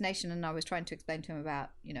vaccination, and I was trying to explain to him about,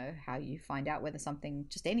 how you find out whether something,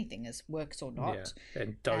 just anything, works or not. Yeah.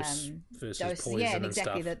 And dose versus poison and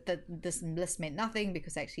exactly. stuff. That this list meant nothing,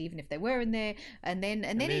 because actually, even if they were in there, and then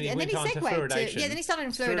he segued to then he started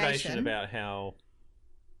in fluoridation about how.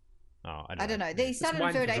 Oh, I don't know. Then he started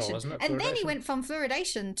on fluoridation, and then he went from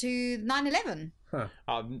fluoridation to 9/11. Huh.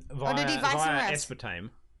 Or did he via aspartame?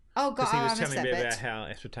 Oh God! Because he was telling me about how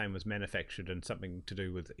aspartame was manufactured and something to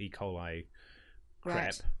do with E. coli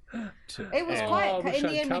crap. Right. It was quite. In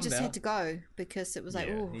the end, we just had to go because it was like,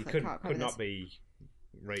 he could not be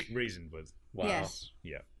reasoned with. Wow.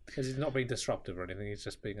 Yeah. Because he's not being disruptive or anything. He's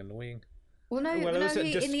just being annoying. Well, no. It was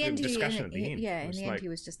in the end, he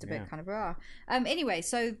was just a bit kind of raw. Anyway,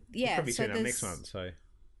 so He'll probably turn up next month. So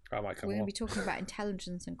I might come. We're going to be talking about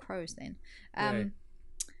intelligence and crows then.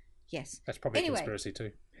 Yes. That's probably a conspiracy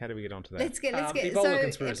too. How do we get onto that? Let's get Ebola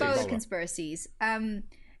conspiracies.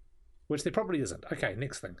 Which there probably isn't. Okay,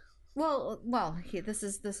 next thing. Well, here, this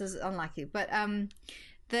is unlikely, but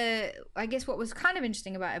I guess what was kind of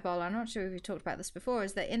interesting about Ebola, I'm not sure if we talked about this before,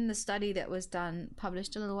 is that in the study that was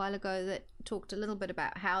published a little while ago, that talked a little bit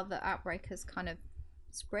about how the outbreak has kind of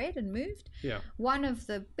spread and moved. Yeah. One of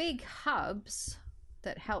the big hubs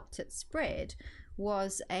that helped it spread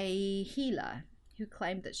was a healer who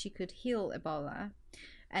claimed that she could heal Ebola.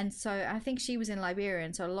 And so I think she was in Liberia,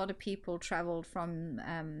 and so a lot of people traveled from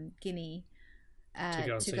Guinea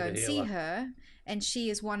to go and see her. And she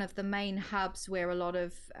is one of the main hubs where a lot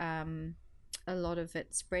of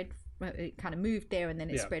it spread. It kind of moved there, and then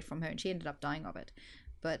it spread from her, and she ended up dying of it.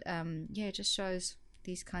 But it just shows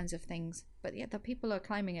these kinds of things. But the people are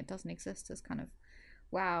claiming it doesn't exist as kind of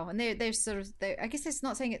wow. And they're sort of, I guess it's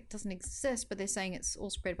not saying it doesn't exist, but they're saying it's all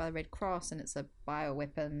spread by the Red Cross, and it's a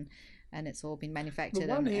bioweapon, and it's all been manufactured.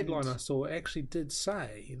 The one headline I saw actually did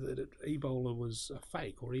say that Ebola was a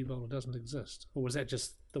fake, or Ebola doesn't exist. Or was that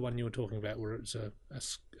just the one you were talking about where it's a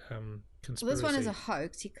conspiracy? Well, this one is a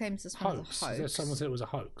hoax. He claims this one is a hoax. Is that someone said it was a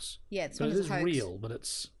hoax? Yeah, this one is a hoax. It is real, but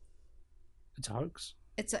it's a hoax?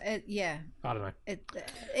 I don't know.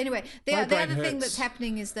 Anyway, the other thing that's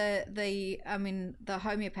happening is the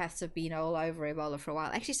homeopaths have been all over Ebola for a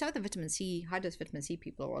while. Actually, so are the high dose vitamin C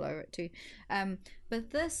people are all over it too.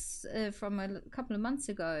 But this from a couple of months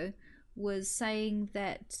ago was saying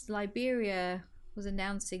that Liberia was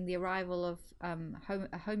announcing the arrival of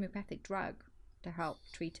a homeopathic drug to help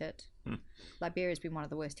treat it. Liberia's been one of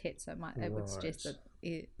the worst hit, so I would suggest that.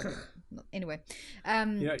 Anyway,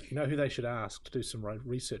 you know who they should ask to do some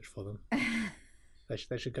research for them.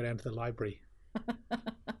 They should go down to the library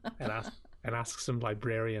and ask some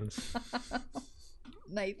librarians.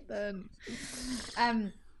 Nathan,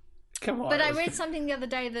 come on. But I read something the other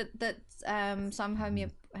day that some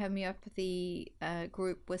homeopathy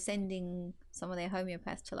group were sending some of their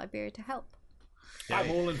homeopaths to Liberia to help. Yeah, I'm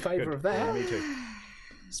all in favour of that. Me too.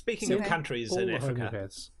 Speaking of countries in Africa,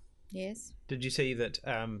 homeopaths. Yes. Did you see that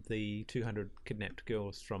the 200 kidnapped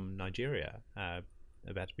girls from Nigeria are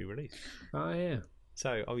about to be released? Oh, yeah.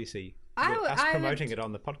 So, obviously, us promoting it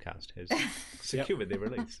on the podcast has secured their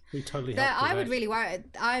release. We totally helped I would really worry.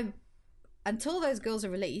 Until those girls are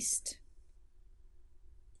released,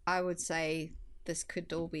 I would say this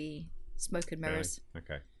could all be smoke and mirrors. Really?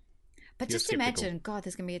 Okay. But You're just skeptical. imagine, God,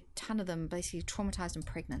 there's going to be a ton of them basically traumatized and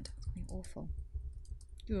pregnant. It's going to be awful.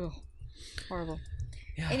 Ugh, horrible.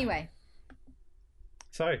 Anyway,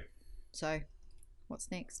 So, so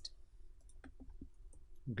what's next?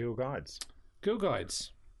 Girl Guides. Girl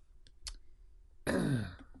Guides.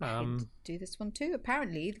 Do this one too.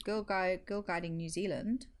 Apparently, the Girl Guiding New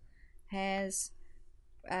Zealand has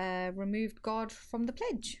removed God from the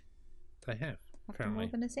pledge They have, after more apparently.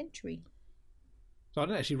 than a century. So I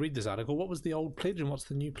didn't actually read this article. What was the old pledge and what's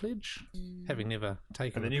the new pledge? Having never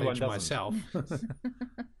taken And the the new pledge one doesn't.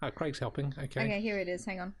 myself. Craig's helping. Okay. Okay, here it is.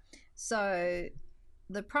 Hang on. So,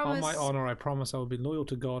 the promise. On my honour, I promise I will be loyal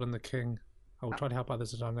to God and the King. I will try to help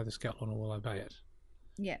others as I know the Scout Law and will obey it.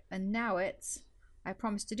 Yeah, and now it's. I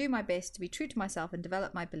promise to do my best, to be true to myself and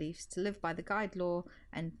develop my beliefs, to live by the guide law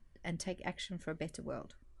and take action for a better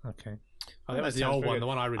world. Okay. Well, that was the sounds old pretty one. good. The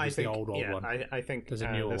one I read was think, the old one. I think There's a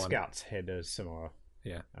the newer one. Scouts had a similar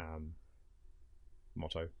Yeah.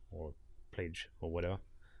 motto or pledge or whatever.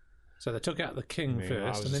 So they took out the King I mean, I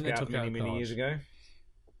first, was and a then they scout took out many God. years ago.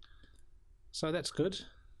 So that's good.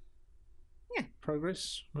 Yeah.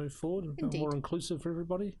 Progress, move forward, and Indeed. more inclusive for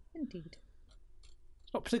everybody. Indeed.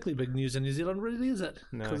 It's not particularly big news in New Zealand, really, is it?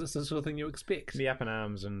 No. Because it's the sort of thing you expect. The up in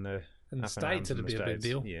arms and the In the up in States, arms in it'd the be a big States.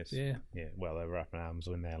 deal. Yes. Yeah. Yeah. Well, they were up in arms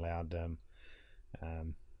when they allowed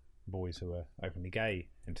boys who were openly gay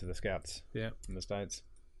into the Scouts Yeah. in the States.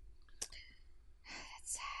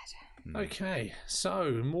 That's sad. Hmm. Okay,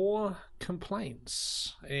 so more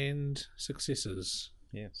complaints and successes.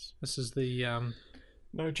 Yes. This is the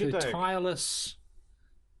No, the tireless.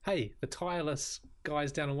 Hey, the tireless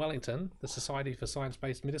guys down in Wellington, the Society for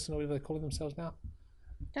Science-Based Medicine, or whatever they're calling themselves now.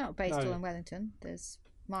 No, based No. all in Wellington. There's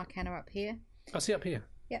Mark Hanna up here. Oh, see up here.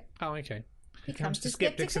 Yep. Oh, okay. He comes comes to to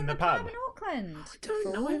Skeptics Skeptics in in the the pub. pub in Auckland. I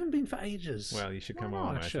don't know. I haven't been for ages. Well, you should come Why on.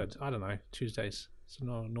 not? I Nathan. should. I don't know. Tuesdays. It's an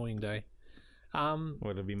annoying day. Well,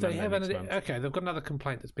 it'll be They Monday have next an, month. okay. They've got another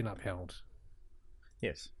complaint that's been upheld.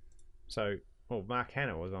 Yes. So, well, Mark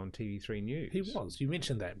Hanna was on TV3 News. He was. You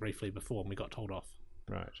mentioned that briefly before, and we got told off.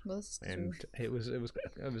 Right. Well, this is And it was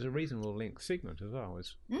a reasonable length segment as well. It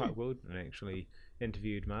was quite good, and actually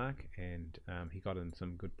interviewed Mark, and he got in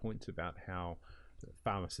some good points about how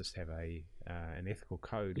pharmacists have an ethical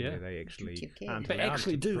code Yeah. where they actually Duty of care. aren't They allowed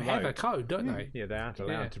actually to do have a promote- code, don't they? Yeah, they aren't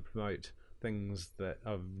allowed Yeah. to promote things that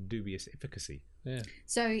of dubious efficacy. Yeah.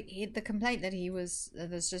 So the complaint that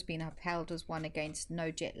that's just been upheld was one against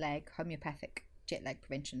no jet lag homeopathic jet lag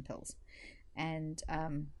prevention pills, and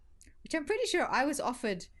which I'm pretty sure I was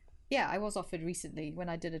offered. Yeah, I was offered recently when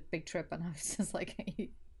I did a big trip, and I was just like, "Are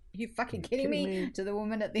you fucking kidding me?" To the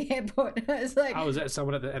woman at the airport, I was like, Oh, was that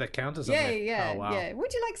someone at a counter? Somewhere? "Yeah, Oh, wow. yeah.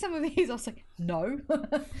 Would you like some of these?" I was like, "No."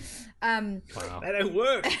 Wow. They don't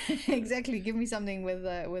work. Exactly. Give me something with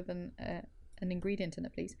an ingredient in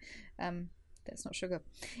it, please. That's not sugar.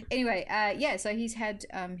 Anyway, yeah. So he's had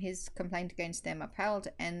his complaint against them upheld,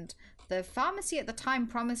 and the pharmacy at the time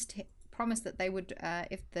promised that they would,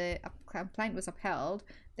 if the complaint was upheld,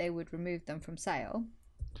 they would remove them from sale.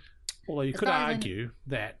 Although you As could far as I argue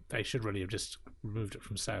that they should really have just removed it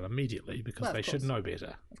from sale immediately because Well, of they should course. know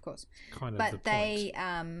better. Of course, Kind of but the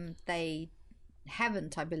point. they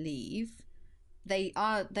haven't, I believe. They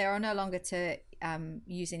are no longer to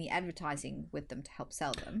use any advertising with them to help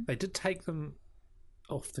sell them. They did take them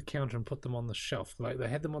off the counter and put them on the shelf. Like they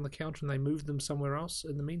had them on the counter and they moved them somewhere else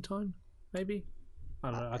in the meantime. Maybe I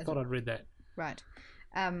don't know. I thought I'd read that. Right.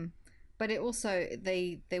 But it also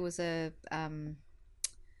there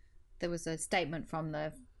was a statement from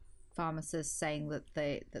the pharmacist saying that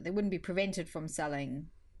they wouldn't be prevented from selling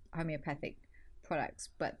homeopathic products,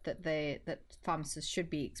 but that pharmacists should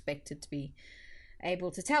be expected to be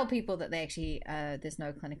able to tell people that they actually there's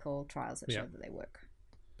no clinical trials that show that they work.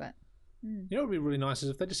 But You know what would be really nice is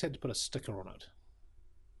if they just had to put a sticker on it.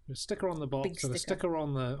 A sticker on the box Big and a sticker. sticker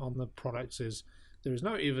on the product says there is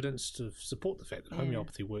no evidence to support the fact that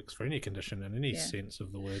homeopathy works for any condition in any Yeah. sense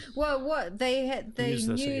of the word. well, what they had, the Use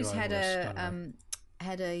this at your news own had risk, I don't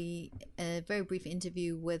had a very brief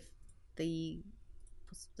interview with the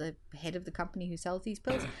head of the company who sells these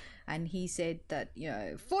pills, and he said that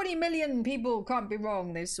 40 million people can't be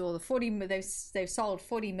wrong. They've sold 40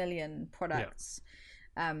 million products.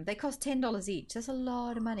 They cost $10 each. That's a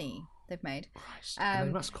lot of money they've made. Christ. And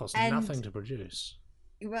they must cost and- nothing to produce.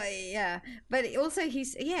 Well, yeah, but also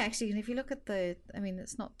actually, and if you look at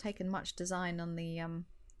it's not taken much design on the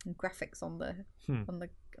graphics on the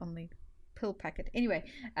on the pill packet. Anyway,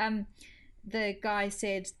 the guy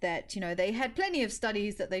said that they had plenty of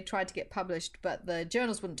studies that they tried to get published, but the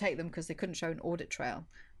journals wouldn't take them because they couldn't show an audit trail,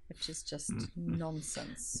 which is just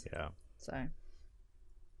nonsense. Yeah. So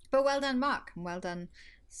But well done, Mark, and well done,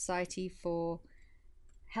 Society for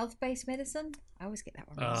Health-Based Medicine. I always get that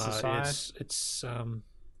one wrong.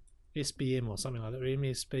 It's SBM or something like that, or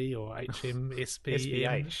MSB or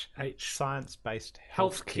HMSB. SBH. Science-based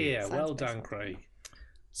Healthcare. Well Science-based done, Craig.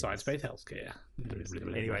 Science-based healthcare.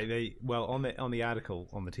 Anyway, on the article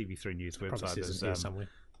on the TV3 News Probably website, says it here somewhere.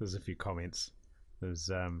 there's a few comments. There's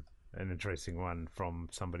an interesting one from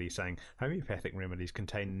somebody saying homeopathic remedies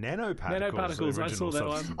contain nanoparticles. Nanoparticles, I saw that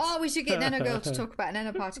one. Oh, we should get Nanogirl to talk about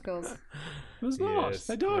nanoparticles. It's not. Yes,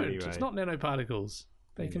 They don't. anyway. It's not nanoparticles.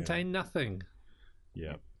 They contain nothing.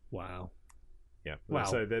 Yeah. Wow. Yeah. Wow.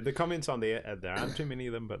 So the comments on there aren't too many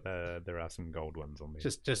of them, but there are some gold ones on there.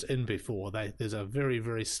 Just in before, there's a very,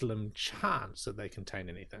 very slim chance that they contain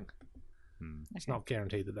anything. It's not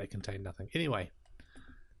guaranteed that they contain nothing. Anyway,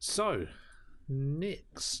 so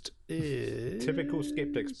next is... Typical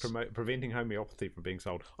skeptics preventing homeopathy from being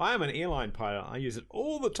sold. I am an airline pilot. I use it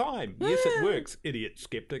all the time. Yes, it works, idiot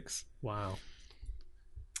skeptics. Wow.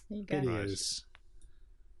 There you go. It is.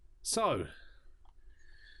 So,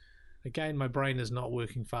 again, my brain is not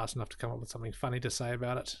working fast enough to come up with something funny to say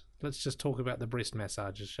about it. Let's just talk about the breast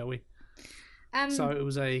massages, shall we? So it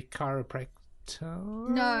was a chiropractor.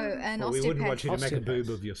 No, an Well, osteopath. we wouldn't want you to make a Osteopath. boob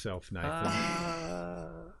of yourself, Nathan.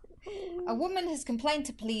 A woman has complained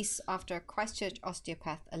to police after a Christchurch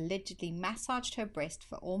osteopath allegedly massaged her breast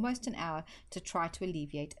for almost an hour to try to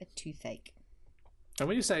alleviate a toothache. And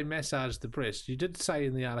when you say massage the breast, you did say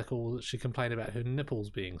in the article that she complained about her nipples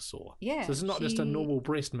being sore. Yeah, So this is not just a she- normal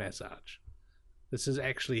breast massage. This is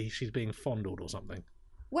actually she's being fondled or something.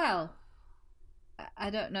 Well, I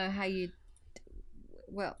don't know how you...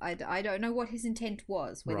 Well, I don't know what his intent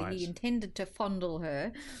was, whether Right. he intended to fondle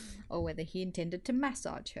her or whether he intended to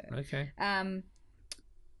massage her. Okay. I'm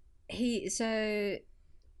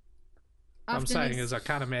I'm saying is I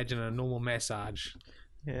can't imagine a normal massage.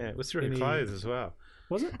 Yeah, it was through her Any- clothes as well.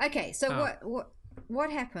 Was it? Okay, so Oh.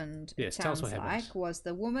 what happened? Yes, it tell us sounds what happened. like was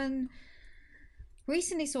the woman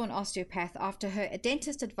recently saw an osteopath after a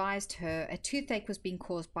dentist advised her a toothache was being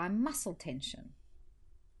caused by muscle tension.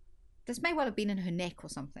 This may well have been in her neck or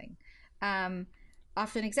something.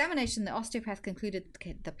 After an examination, the osteopath concluded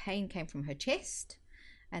the pain came from her chest.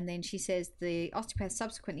 And then she says the osteopath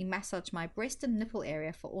subsequently massaged my breast and nipple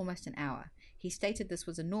area for almost an hour. He stated this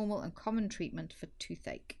was a normal and common treatment for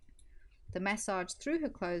toothache. The massage through her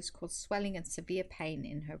clothes caused swelling and severe pain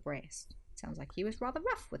in her breast. Sounds like he was rather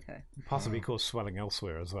rough with her. Possibly caused swelling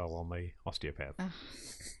elsewhere as well on the osteopath.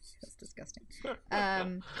 That's disgusting.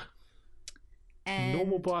 And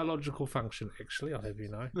Normal biological function, actually, I'll have you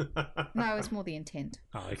know. no, it's more the intent.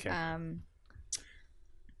 Oh, okay.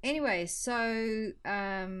 Anyway, so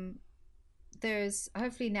there's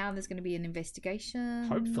hopefully now there's going to be an investigation.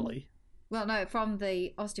 Hopefully. Well, no, from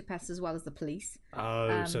the osteopaths as well as the police.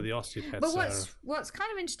 Oh, so the osteopaths But are... what's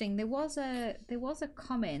kind of interesting, there was a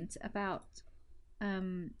comment about I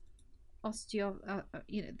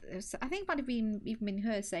think it might have been even been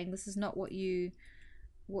her saying this is not what you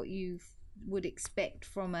would expect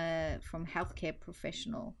from healthcare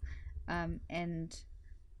professional, and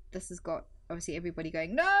this has got obviously everybody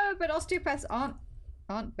going no, but osteopaths aren't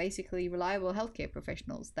basically reliable healthcare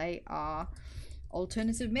professionals. They are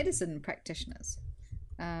alternative medicine practitioners.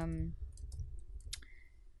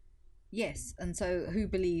 Yes, and so who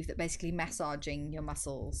believe that basically massaging your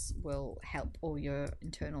muscles will help all your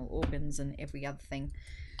internal organs and every other thing,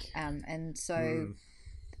 and so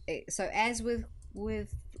so as with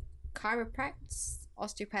chiropracts,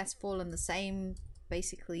 osteopaths fall in the same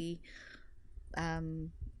basically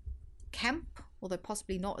camp, although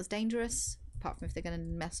possibly not as dangerous, apart from if they're going to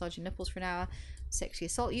massage your nipples for an hour, sexually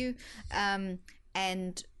assault you.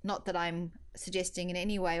 And not that I'm suggesting in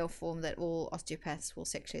any way or form that all osteopaths will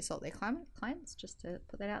sexually assault their clients, just to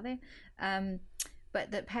put that out there.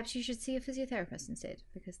 But that perhaps you should see a physiotherapist instead,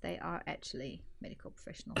 because they are actually medical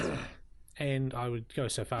professionals. And I would go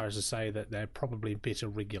so far as to say that they're probably better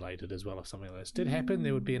regulated as well. If something like this did happen,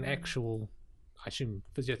 there would be an actual, I assume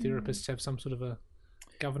physiotherapists have some sort of a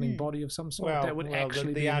governing body of some sort that would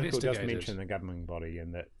actually the be article does investigated. mention the governing body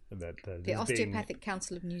and that The Osteopathic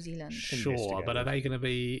Council of New Zealand. Sure, but are they going to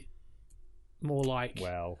be more like,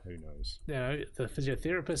 well, who knows? you know, the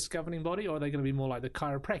physiotherapists governing body, or are they going to be more like the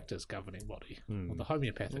chiropractors governing body, or the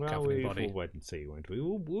homeopathic governing body? We'll wait and see, won't we?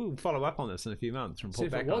 We'll follow up on this in a few months and See,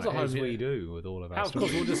 report if back it was on a it, as homeo- we do with all of our Of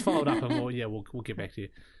course, stories. we'll just follow it up and we'll get back to you.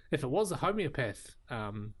 If it was a homeopath,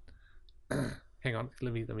 hang on,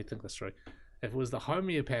 let me think this through. If it was the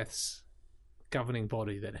homeopaths governing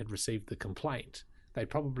body that had received the complaint, they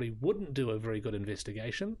probably wouldn't do a very good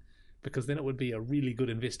investigation, because then it would be a really good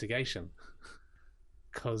investigation.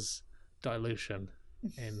 Because dilution.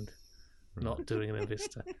 and not doing an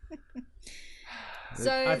investor.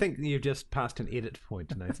 So I think you've just passed an edit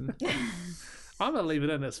point, Nathan. I'm going to leave it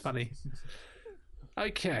in. It's funny.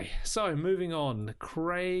 Okay, so moving on.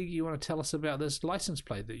 Craig, you want to tell us about this license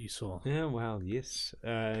plate that you saw? Yeah, well, yes.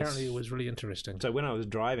 Apparently it was really interesting. So when I was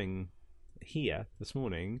driving here this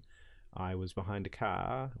morning, I was behind a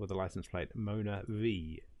car with a license plate Mona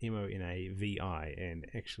V, MONAVI, and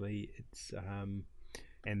actually it's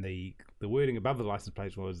and the wording above the license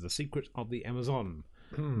plate was "The Secret of the Amazon,"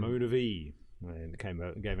 Mona V. And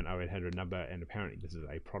gave an 0800 number, and apparently this is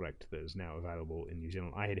a product that is now available in New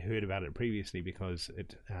Zealand. I had heard about it previously because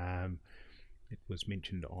it was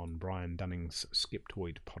mentioned on Brian Dunning's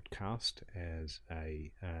Skeptoid podcast as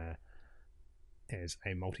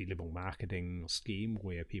a multi-level marketing scheme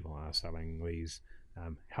where people are selling these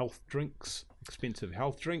health drinks, expensive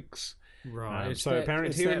health drinks. Right. So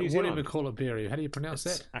apparently here in New Zealand, what do we call a berry? How do you pronounce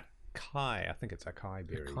that? Acai. I think it's acai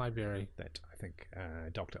berry. Acai berry. That I think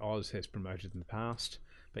Dr. Oz has promoted in the past.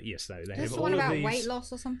 But yes, they this have is all one of about these, weight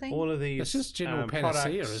loss or something. all of these. It's just general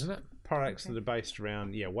panacea, isn't it? Products that are based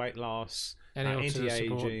around weight loss, Anti-aging,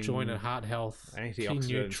 anti-aging, joint and heart health,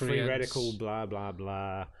 antioxidants, free radical, blah blah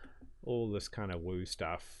blah, all this kind of woo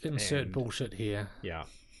stuff. Insert bullshit here. Yeah,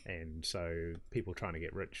 and so people trying to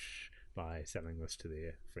get rich by selling this to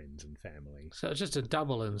their friends and family. So it's just a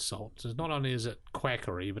double insult. So not only is it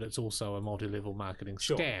quackery, but it's also a multi-level marketing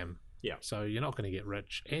scam. Yeah. So you're not going to get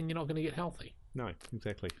rich, and you're not going to get healthy. No,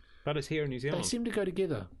 exactly. But it's here in New Zealand. They seem to go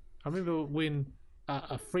together. I remember when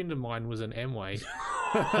a friend of mine was in Amway.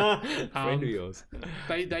 Friend of yours.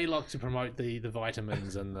 They like to promote the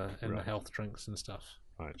vitamins and the health drinks and stuff.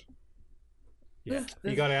 Right. Yeah.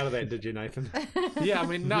 You got out of that, did you, Nathan? Yeah, I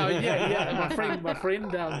mean, no, yeah. My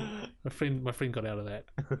friend got out of that.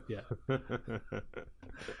 Yeah.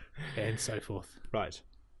 And so forth. Right.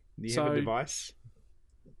 You have a device?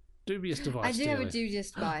 Dubious device. I do have a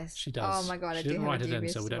dubious device. She does. Oh my god, I do have a dubious device. She didn't write it in,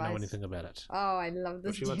 so we don't know anything about it. Oh, I love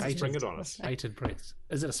this. She wants to spring it on us. Bated breath.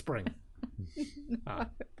 Is it a spring? No.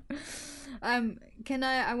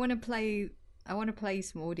 I want to play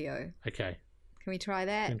some audio. Okay. Can we try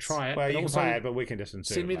that? You can try it. Well, you can play it, but we can just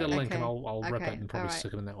insert send me the later. link and I'll rip it and probably alright.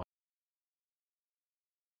 stick it in that way.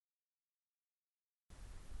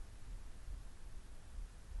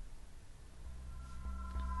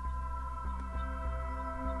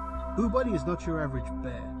 Boo Buddy is not your average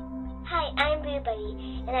bear. Hi, I'm Boo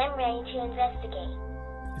Buddy, and I'm ready to investigate.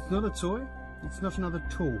 It's not a toy, it's not another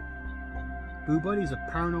tool. Boo Buddy is a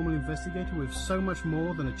paranormal investigator with so much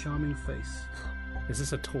more than a charming face. Is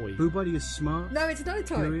this a toy? Boo Buddy is smart, No, it's not a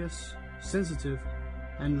toy. curious, sensitive,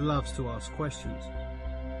 and loves to ask questions.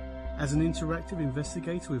 As an interactive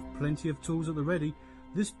investigator with plenty of tools at the ready,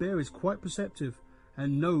 this bear is quite perceptive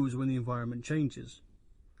and knows when the environment changes.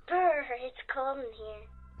 Brr, it's cold in here.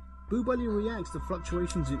 Boo Buddy reacts to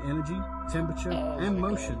fluctuations in energy, temperature, and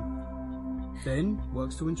motion, then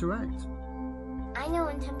works to interact. I know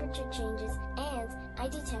when temperature changes, and I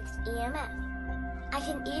detect EMF. I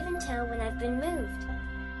can even tell when I've been moved.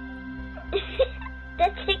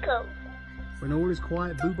 That tickles. When all is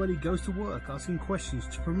quiet, Boo Buddy goes to work asking questions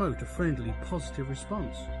to promote a friendly, positive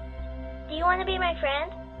response. Do you want to be my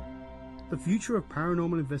friend? The future of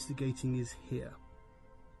paranormal investigating is here.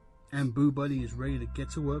 And Boo Buddy is ready to get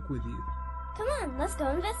to work with you. Come on, let's go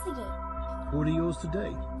investigate. Order yours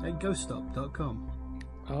today at ghoststop.com.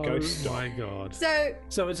 Oh Ghost my god.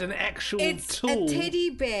 So it's an actual it's tool. a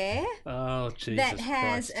teddy bear Oh Jesus that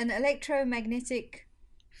has Christ. an electromagnetic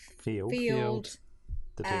field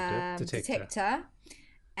detector.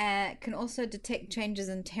 Can also detect changes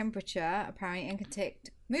in temperature, apparently, and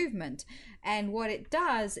detect movement. And what it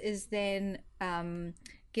does is then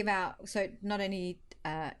give out, so it not only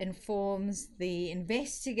informs the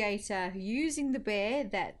investigator using the bear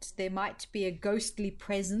that there might be a ghostly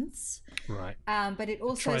presence, Right. but it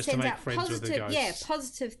also tries to sends make out friends with the ghosts.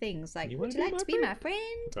 positive things like, You would wanna you be like to my be my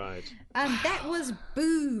friend? Right. That was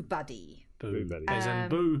Boo Buddy. Boo. Buddy. As in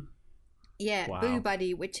boo. Yeah, Wow. Boo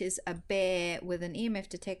Buddy, which is a bear with an EMF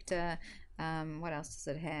detector. What else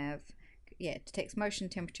does it have? Yeah, it detects motion,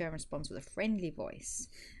 temperature, and responds with a friendly voice.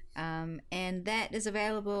 And that is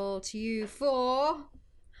available to you for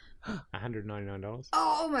 $199.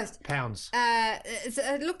 almost. Pounds.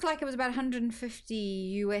 It looked like it was about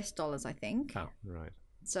 $150, I think. Oh. Right.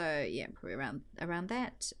 So yeah, probably around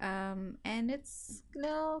that. And it's a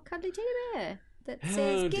little cuddly teddy bear that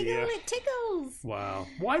says Oh, "Giggle, dear. it tickles." Wow.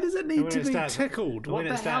 Why does it need When to it be starts- tickled? What When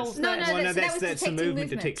the it hell? starts, No, that was that's the detecting movement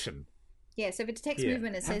movement. detection. Yeah, so if it detects Yeah.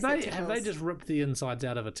 movement, it Have says they, it have they just ripped the insides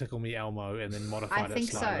out of a Tickle Me Elmo and then modified think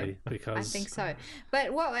it so. slightly? Because I think so.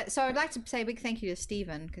 But so I'd like to say a big thank you to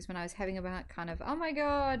Stephen, because when I was having about kind of, oh my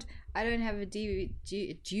god, I don't have a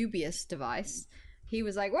dubious device, he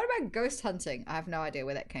was like, what about ghost hunting? I have no idea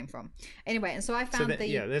where that came from. Anyway, and so I found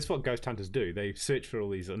that's what ghost hunters do. They search for all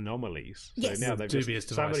these anomalies. So Yes. now they've Dubious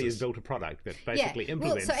somebody has devices. built a product that basically Well,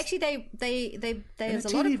 implements. so actually there's a a lot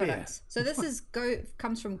teddy of bear. products. So this is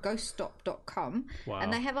comes from ghoststop.com, Wow.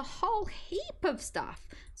 and they have a whole heap of stuff.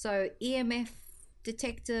 So EMF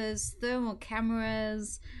detectors, thermal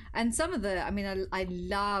cameras, and some of the I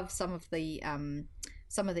love some of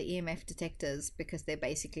the EMF detectors, because they're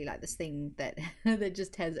basically like this thing that that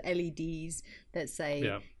just has LEDs that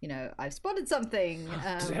say, I've spotted something.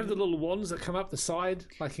 does it have the little wands that come up the side,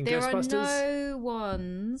 like in There Ghostbusters? are no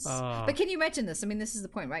ones. Ah. But can you imagine this? I mean, this is the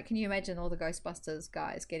point, right? Can you imagine all the Ghostbusters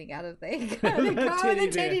guys getting out of their car with a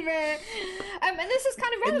teddy bear? And this is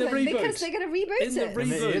kind of In the relevant because reboot. they're going to reboot In the it.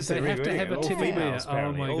 reboot, Yes, they they're have to rebooting have it. a All teddy bear. females, Oh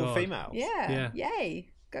apparently. my All god! females. Yeah, yay.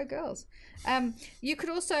 Go girls. You could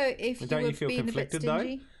also, if Don't you you were feel being a bit conflicted, though?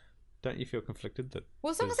 stingy. Don't you feel conflicted that?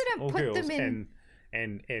 Well, as long as there's they don't all put girls them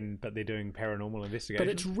in. but they're doing paranormal investigation. But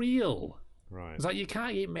it's real. right. It's like you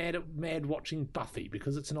can't get mad watching Buffy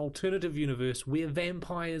because it's an alternative universe where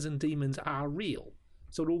vampires and demons are real.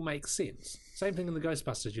 So it all makes sense. Same thing in the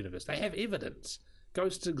Ghostbusters universe. They have evidence.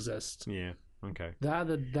 Ghosts exist. Yeah. Okay. And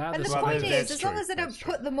the Well, point that's is, as long true. as they don't That's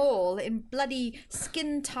put them all in bloody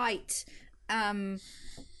skin tight,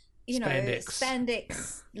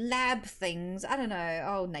 spandex lab things. I don't know.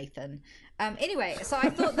 Oh, Nathan. Anyway, so I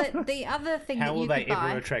thought that the other thing How that will you they could buy.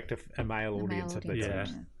 ever attract a male audience if they audience.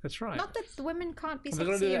 don't? Yeah, that's right. Not that the women can't be They're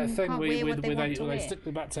going to sexy do that and thing can't where, wear what they where want to they wear. stick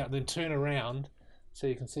their butts out and then turn around so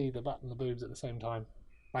you can see the butt and the boobs at the same time,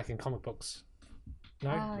 like in comic books. No?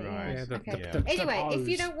 Oh, Right. yeah. Yeah, Okay. Yeah. Anyway, if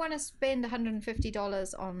you pose. don't want to spend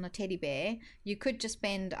 $150 on a teddy bear, you could just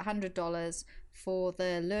spend $100 for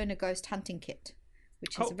the Learn a Ghost Hunting Kit,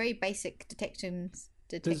 which is Oh. a very basic detection.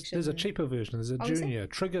 There's a cheaper version. There's a Oh, is there? junior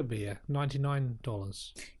Trigger Bear,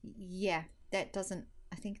 $99. Yeah, that doesn't.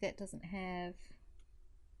 I think that doesn't have.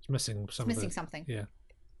 It's missing some It's missing of the, something. Yeah.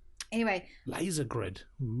 Anyway, Laser grid.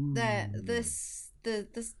 Ooh. this.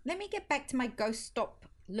 Let me get back to my Ghost Stop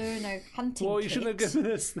Learner Hunting. Well, you should have kit.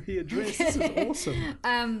 given us the address. This is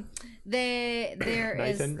awesome. There is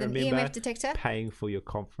Nathan, an remember, EMF detector. paying for your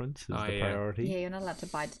conference is Oh, the yeah. priority. Yeah, you're not allowed to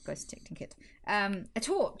buy the ghost detecting kit. A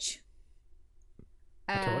torch.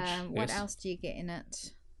 torch, What yes. else do you get in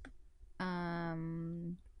it?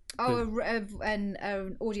 An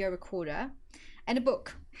audio recorder and a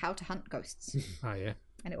book, How to Hunt Ghosts, Oh, yeah.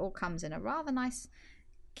 and it all comes in a rather nice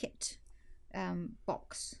kit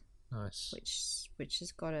box, Nice. which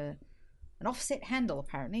has got an offset handle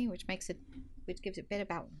apparently, which gives it better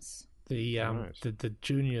balance. The Right. the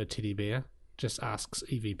junior teddy bear just asks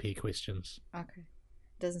EVP questions. Okay,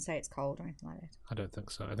 doesn't say it's cold or anything like that. I don't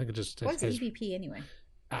think so. I think it just What is has EVP anyway?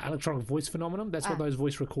 electronic voice phenomenon. That's what those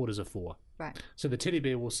voice recorders are for. Right. So the teddy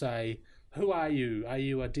bear will say, "Who are you? Are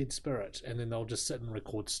you a dead spirit?" And then they'll just sit and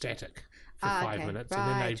record static for 5 okay. minutes, and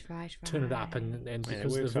then they Right, turn it up, and Yeah, it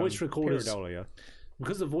because the works voice on recorders pareidolia.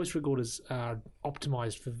 because the voice recorders are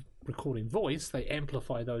optimized for recording voice, they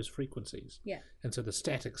amplify those frequencies. Yeah. And so the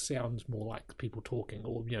static sounds more like people talking,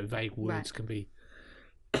 or vague words Right. can be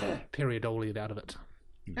periodolied out of it.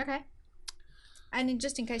 Okay. And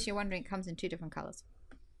just in case you're wondering, it comes in two different colours,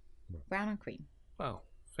 brown and cream. Wow,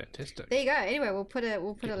 fantastic. There you go. Anyway, we'll put a Get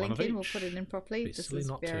one link of in. We'll each. put it in properly. Be This silly is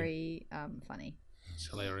not to. very funny. It's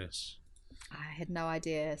hilarious. I had no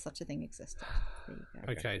idea such a thing existed. There you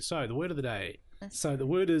go. Okay, so the word of the day. Let's- So the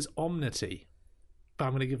word is omnity, but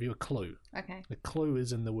I'm going to give you a clue. Okay. The clue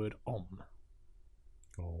is in the word om.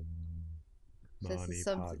 So this is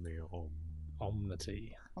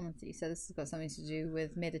Omnity. Omnity. So this has got something to do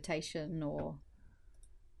with meditation or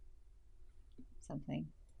something.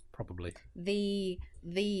 Probably. The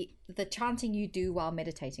chanting you do while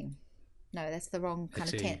meditating. No, that's the wrong kind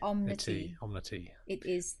of Ity, omnity. ity, omnity. It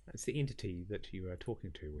is. That's the entity that you are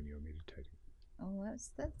talking to when you're meditating. Oh,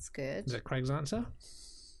 that's good. Is that Craig's answer?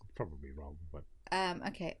 Probably wrong, but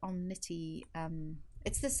Okay, omnity.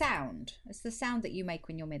 It's the sound. It's the sound that you make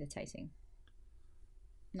when you're meditating.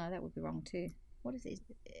 No, that would be wrong too. What is it?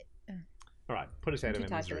 all right. Put us out I'm of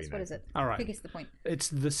too our tired for misery. this. What is Nathan. it? All right. Who gets the point? It's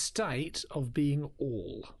the state of being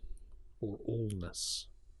all, or allness.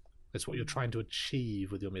 That's what you're trying to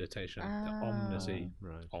achieve with your meditation. The omnity.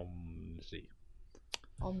 Right. Omnity.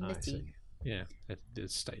 I Omnity. see. Yeah, the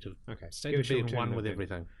state of Okay. state Give of us your being one with alternative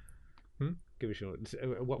then. everything. Give us your.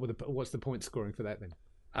 What's the point scoring for that then?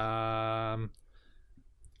 I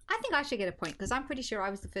I think I should get a point because I'm pretty sure I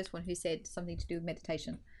was the first one who said something to do with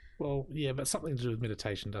meditation. Well, yeah, but something to do with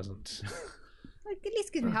meditation doesn't. Like, at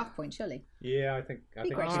least gives me half a point, surely. Yeah, I think I'll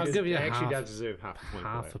give you actually half- does deserve half a point.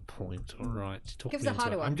 Half a point. All right. You talked Give us me a into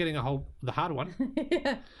harder it. one. I'm getting the harder one.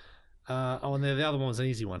 Yeah. And the other one was an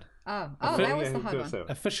easy one. Oh, I that was the hard one.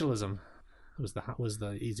 Officialism was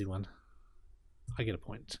the easy one. I get a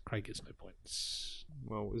point. Craig gets no points.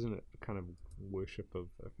 Well, isn't it kind of worship of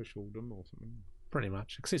officialdom or something? Pretty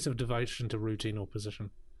much. Excessive devotion to routine or position.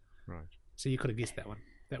 Right. So you could have guessed that one.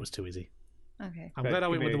 That was too easy. Okay. I'm glad I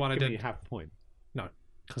went with the one I Give did. me half a point. No,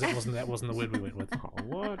 because that wasn't the word we went with. Oh,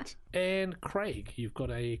 what? And Craig, you've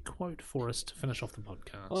got a quote for us to finish off the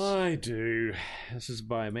podcast. I do. This is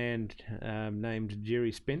by a man named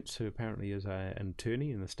Jerry Spence, who apparently is an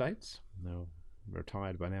attorney in the States. No,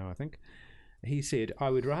 retired by now, I think. He said, "I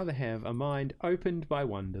would rather have a mind opened by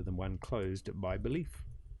wonder than one closed by belief."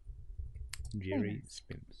 Jerry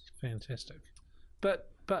Spence. Fantastic.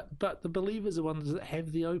 But the believers are ones that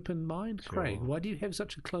have the open mind, Craig. Sure. Why do you have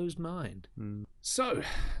such a closed mind? So,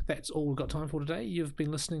 that's all we've got time for today. You've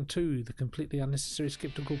been listening to the Completely Unnecessary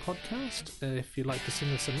Skeptical podcast. If you'd like to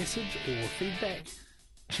send us a message or feedback,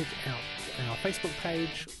 check out our Facebook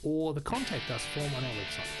page or the Contact Us form on our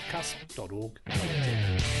website, cusp.org.